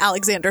feminine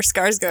Alexander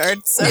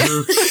Skarsgård. So.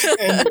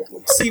 And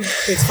see,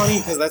 it's funny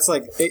because that's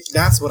like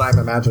that's what I'm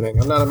imagining.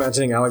 I'm not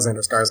imagining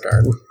Alexander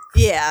Skarsgård.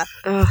 Yeah.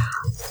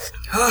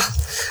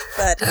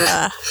 But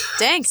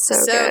dang, So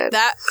so good.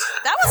 that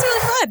was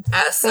really fun.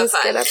 That's That so was a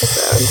fun. good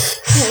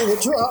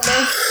episode.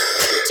 Drama.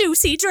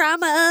 Juicy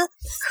drama.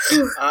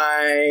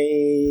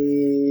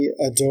 I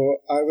adore.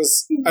 I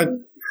was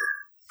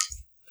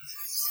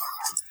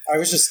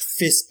just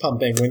fist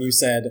pumping when you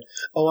said,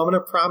 "Oh, I'm going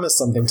to promise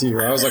something to you."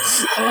 I was like,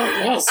 "Oh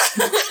yes."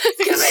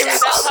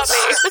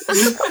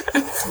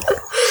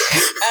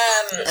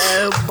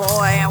 Oh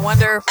boy, I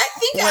wonder I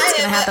think what's I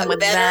gonna happen am with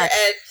better that.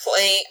 at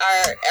playing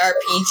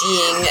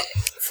RPGing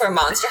for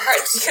Monster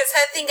Hearts because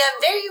I think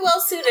I'm very well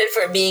suited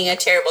for being a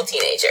terrible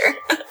teenager.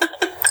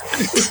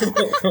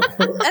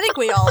 I think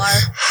we all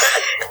are.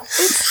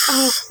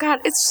 Oh God,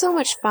 it's so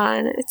much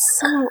fun. It's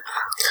so.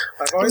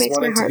 I've always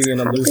wanted to be an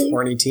aloof,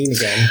 horny teen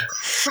again.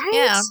 Right?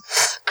 Yeah.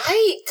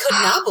 I could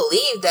not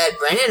believe that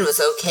Brennan was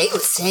okay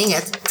with staying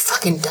at the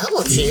fucking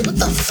Doubletree. What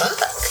the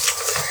fuck?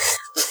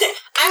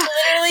 I'm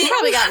literally... You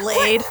probably got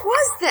laid. What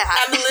was that?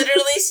 I'm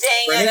literally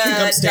staying Brennan can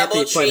come at stay a at the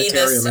Doubletree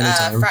this planetarium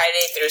anytime.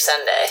 Friday through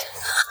Sunday.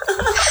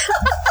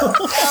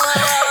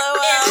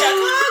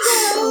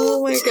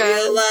 Oh my God.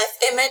 Real life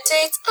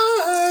imitates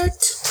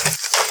art.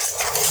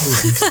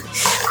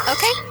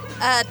 Okay.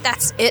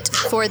 That's it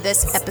for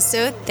this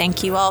episode.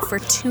 Thank you all for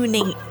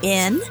tuning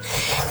in.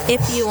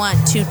 If you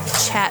want to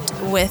chat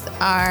with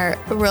our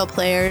role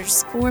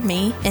players or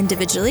me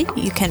individually,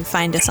 you can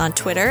find us on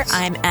Twitter.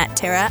 I'm at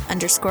Tara__TEA.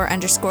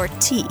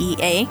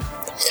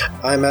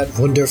 I'm at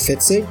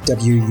Wunderfitzig,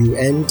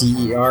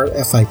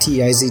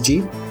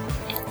 WUNDERFITIZG.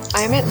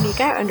 I'm at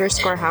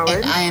Nika_Howard.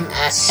 And I am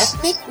at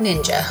Ethnic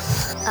Ninja.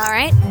 All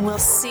right. We'll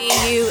see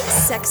you,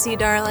 sexy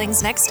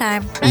darlings, next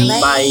time. Bye.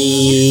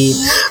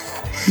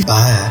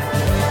 Bye.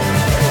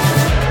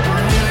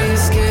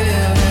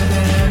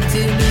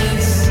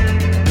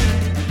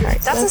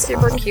 Alright, that's a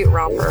super cute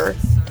romper,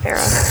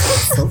 Tara.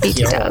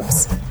 BT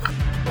dubs.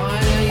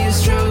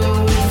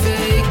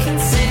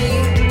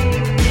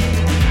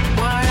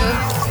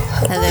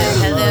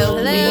 Hello.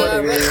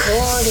 We're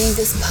recording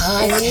this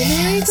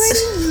podcast.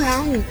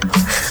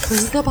 This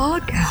is the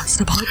podcast.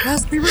 The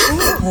podcast we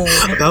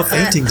record. About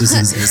fainting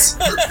diseases.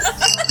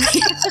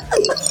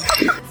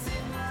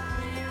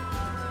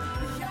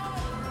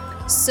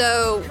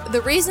 So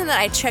the reason that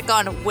I check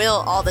on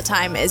Will all the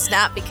time is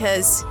not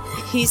because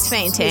he's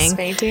fainting,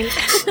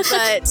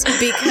 but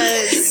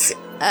because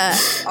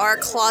our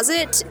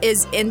closet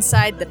is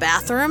inside the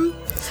bathroom.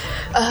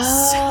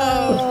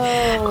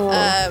 So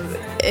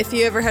if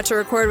you ever have to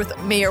record with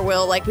me or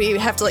Will, like, we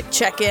have to like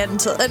check in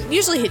and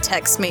usually he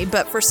texts me,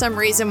 but for some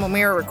reason when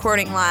we were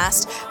recording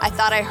last, I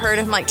thought I heard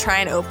him like try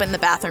and open the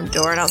bathroom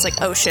door, and I was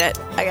like, oh shit,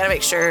 I gotta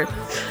make sure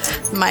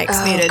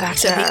Mike's muted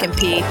so he can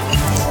pee.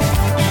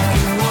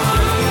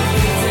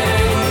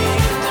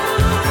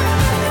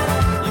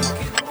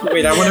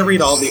 Wait, I want to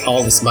read all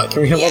the smut.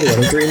 Can we have all the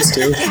other dreams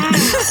too?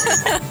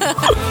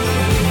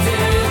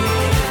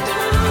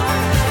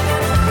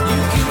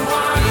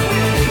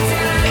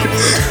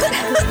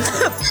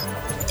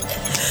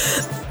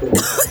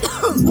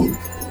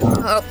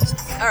 Oh,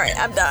 all right,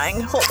 I'm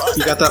dying. Hold on.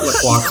 You got that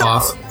LaCroix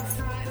cough.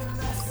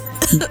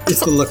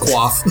 It's the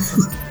LaCroix.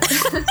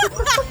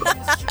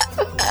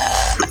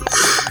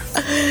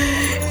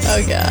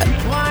 Oh god.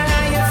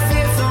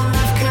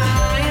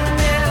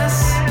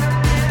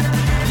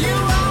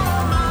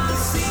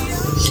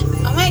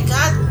 Oh my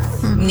god.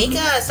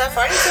 Nika, stop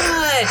farting so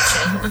much.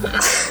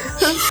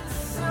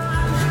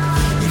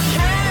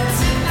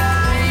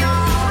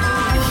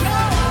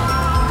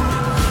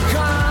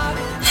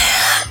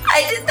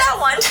 I did that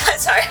one time.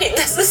 Sorry,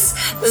 this is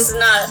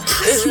not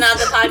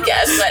the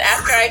podcast. But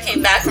after I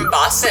came back from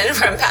Boston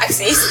from PAX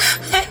East,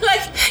 I had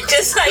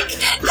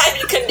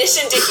been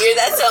conditioned to hear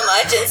that so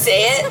much and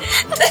say it.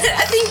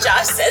 I think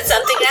Josh said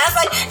something, and I was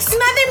like,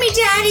 "Smother me,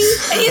 Daddy,"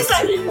 and he's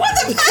like, "What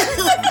the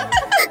fuck?"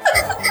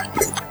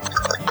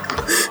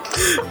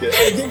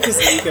 I think because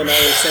Nika and I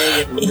were saying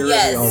it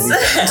literally all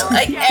weekend.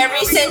 Like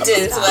every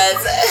sentence was,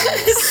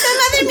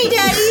 "Smother me,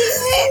 Daddy."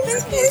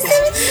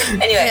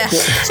 Anyway,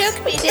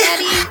 Choke me,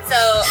 Daddy. so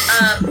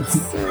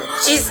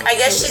I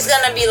guess she's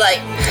gonna be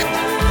like.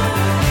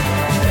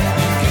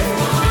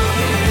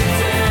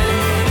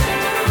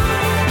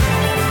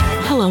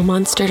 Hello,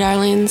 monster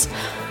darlings.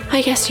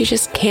 I guess you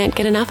just can't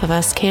get enough of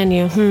us, can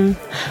you?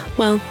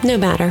 Well, no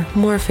matter.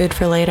 More food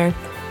for later.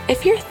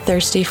 If you're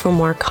thirsty for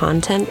more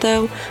content,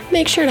 though,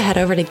 make sure to head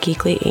over to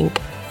Geekly Inc.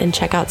 and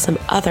check out some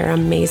other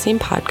amazing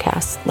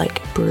podcasts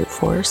like Brute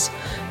Force,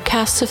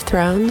 Cast of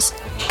Thrones,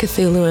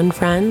 Cthulhu and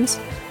Friends,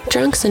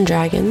 Drunks and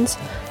Dragons,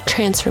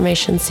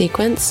 Transformation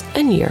Sequence,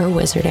 and Your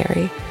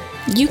Wizardary.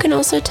 You can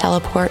also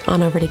teleport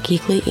on over to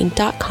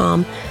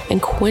geeklyinc.com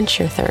and quench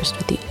your thirst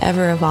with the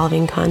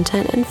ever-evolving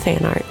content and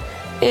fan art,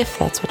 if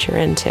that's what you're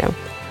into.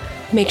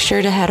 Make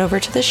sure to head over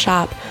to the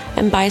shop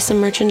and buy some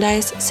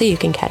merchandise so you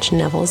can catch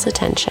Neville's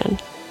attention.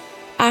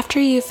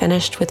 After you've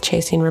finished with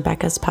chasing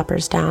Rebecca's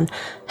puppers down,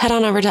 head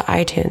on over to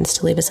iTunes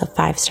to leave us a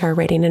 5-star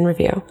rating and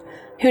review.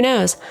 Who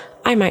knows,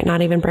 I might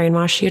not even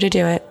brainwash you to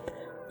do it.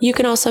 You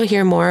can also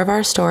hear more of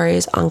our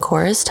stories on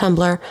Cora's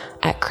Tumblr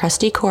at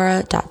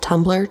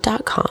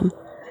crustycora.tumblr.com.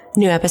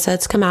 New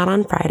episodes come out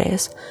on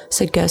Fridays,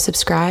 so go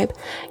subscribe,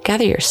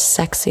 gather your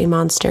sexy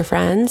monster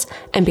friends,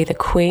 and be the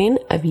queen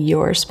of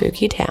your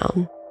spooky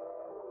town.